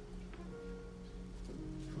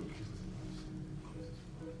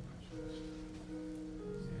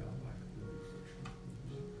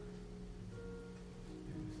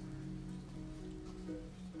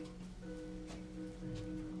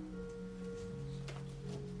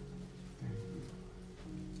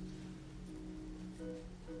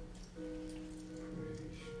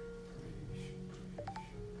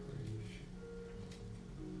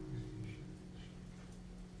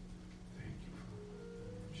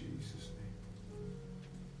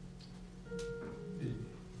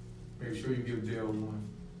 Make sure sure you give Dale one.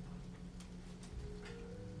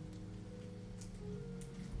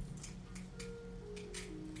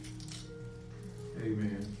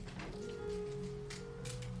 Amen.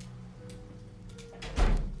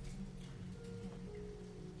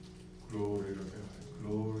 Glory to God.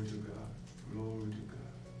 Glory to God. Glory to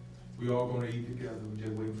God. We all going to eat together. We're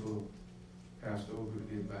just waiting for Pastor Ogle to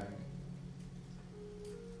get back.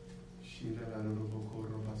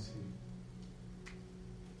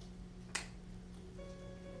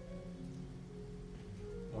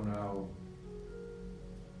 One of our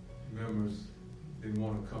members didn't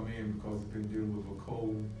want to come in because he's been dealing with a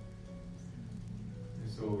cold. And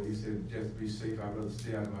so he said, just be safe. I'd rather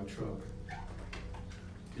stay out of my truck.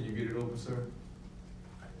 Can you get it open, sir?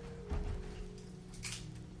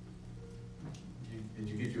 Did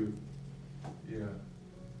you get your, yeah.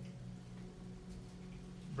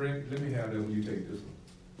 Let me have that when you take this one.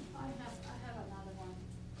 I have another one.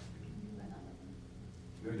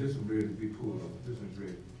 Yeah, this one's ready to be pulled up. This one's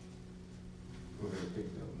ready. Go ahead and take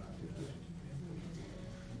that one out.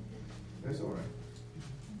 That's all right.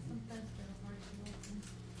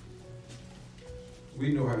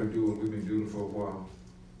 We know how to do it. We've been doing it for a while.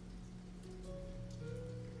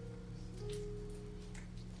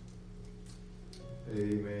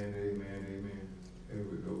 Amen, amen, amen. There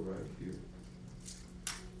we go right here.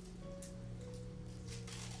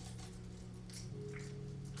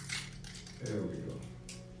 There we go.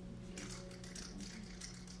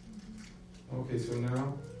 Okay, so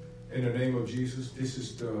now, in the name of Jesus, this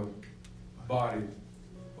is the body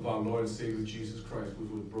of our Lord and Savior Jesus Christ, which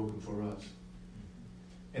was broken for us.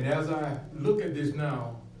 And as I look at this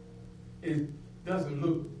now, it doesn't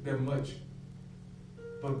look that much,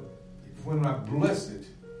 but when I bless it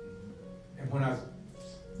and when I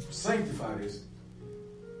sanctify this,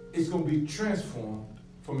 it's going to be transformed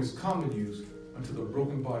from its common use unto the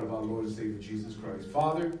broken body of our Lord and Savior Jesus Christ.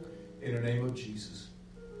 Father, in the name of Jesus,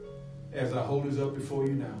 as I hold this up before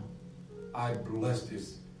you now, I bless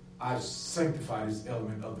this. I sanctify this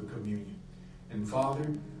element of the communion. And Father,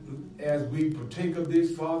 as we partake of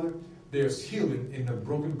this, Father, there's healing in the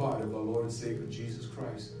broken body of our Lord and Savior Jesus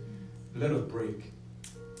Christ. Let us break.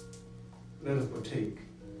 Let us partake.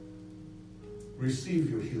 Receive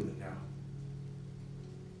your healing now.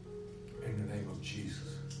 In the name of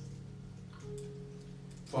Jesus.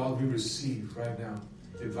 Father, we receive right now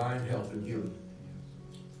divine health and healing.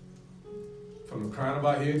 From the crown of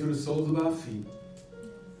our head to the soles of our feet,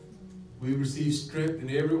 we receive strength in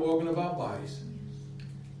every organ of our bodies.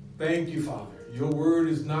 Thank you, Father. Your word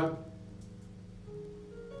is not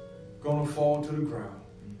going to fall to the ground.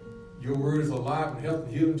 Your word is alive and health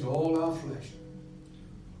and healing to all our flesh.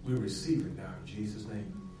 We receive it now in Jesus'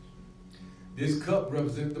 name. This cup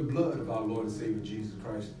represents the blood of our Lord and Savior Jesus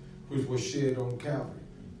Christ, which was shed on Calvary.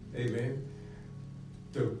 Amen.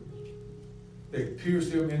 They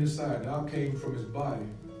pierced him in the side. Now came from his body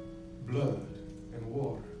blood and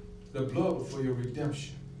water. The blood was for your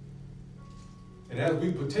redemption. And as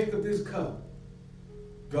we partake of this cup,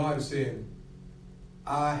 God is saying,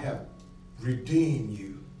 I have redeemed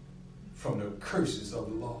you from the curses of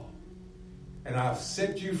the law. And I've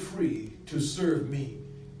set you free to serve me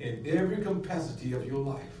in every capacity of your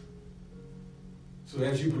life. So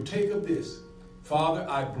as you partake of this, Father,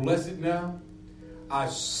 I bless it now. I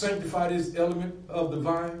sanctify this element of the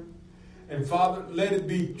vine. And Father, let it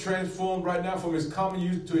be transformed right now from its common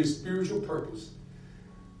use to its spiritual purpose.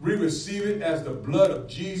 We receive it as the blood of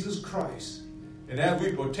Jesus Christ. And as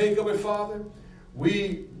we partake of it, Father,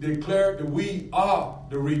 we declare that we are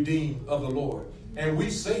the redeemed of the Lord. And we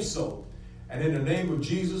say so. And in the name of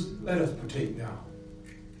Jesus, let us partake now.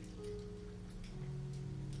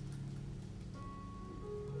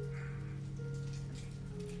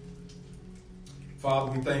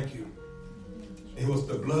 Father, we thank you. It was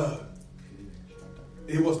the blood.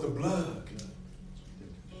 It was the blood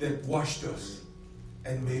that washed us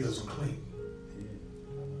and made us clean.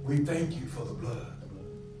 We thank you for the blood.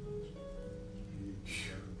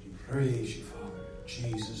 Praise you, Father. In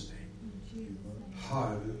Jesus' name.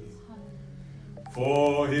 Hallelujah.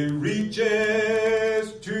 For he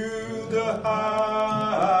reaches to the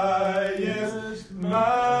highest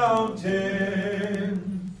mountain,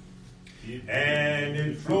 and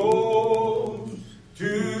it flows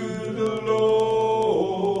to the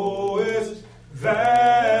lowest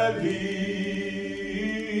valley.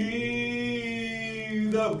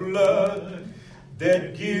 The blood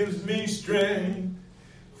that gives me strength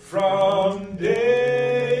from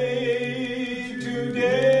day to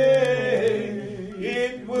day,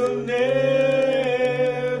 it will never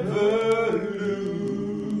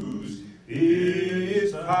lose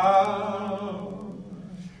its power.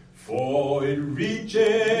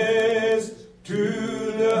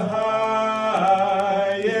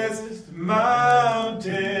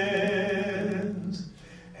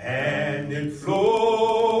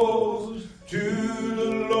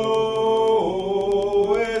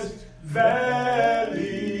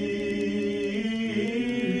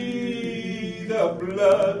 the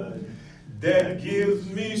blood that gives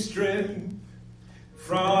me strength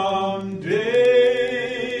from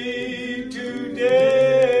day to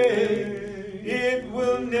day. It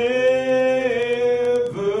will never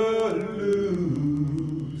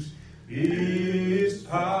lose its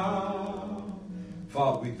power.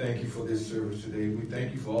 Father, we thank you for this service today. We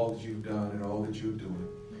thank you for all that you've done and all that you're doing.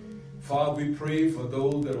 Father, we pray for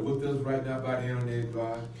those that are with us right now by the internet,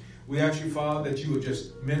 God. We ask you, Father, that you would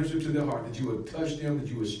just minister to their heart, that you would touch them, that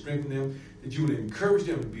you would strengthen them, that you would encourage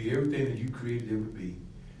them to be everything that you created them to be.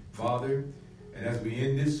 Father, and as we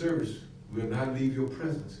end this service, we will not leave your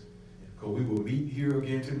presence, because we will meet here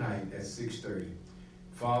again tonight at 6:30.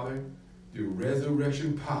 Father, the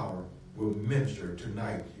resurrection power will minister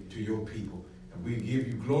tonight to your people. And we give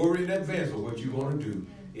you glory in advance of what you're going to do.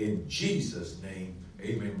 In Jesus' name,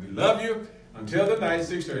 amen. We love you. Until the night,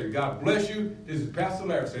 6:30. God bless you. This is Pastor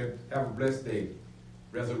Larry saying, have a blessed day.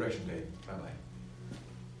 Resurrection Day. Bye-bye.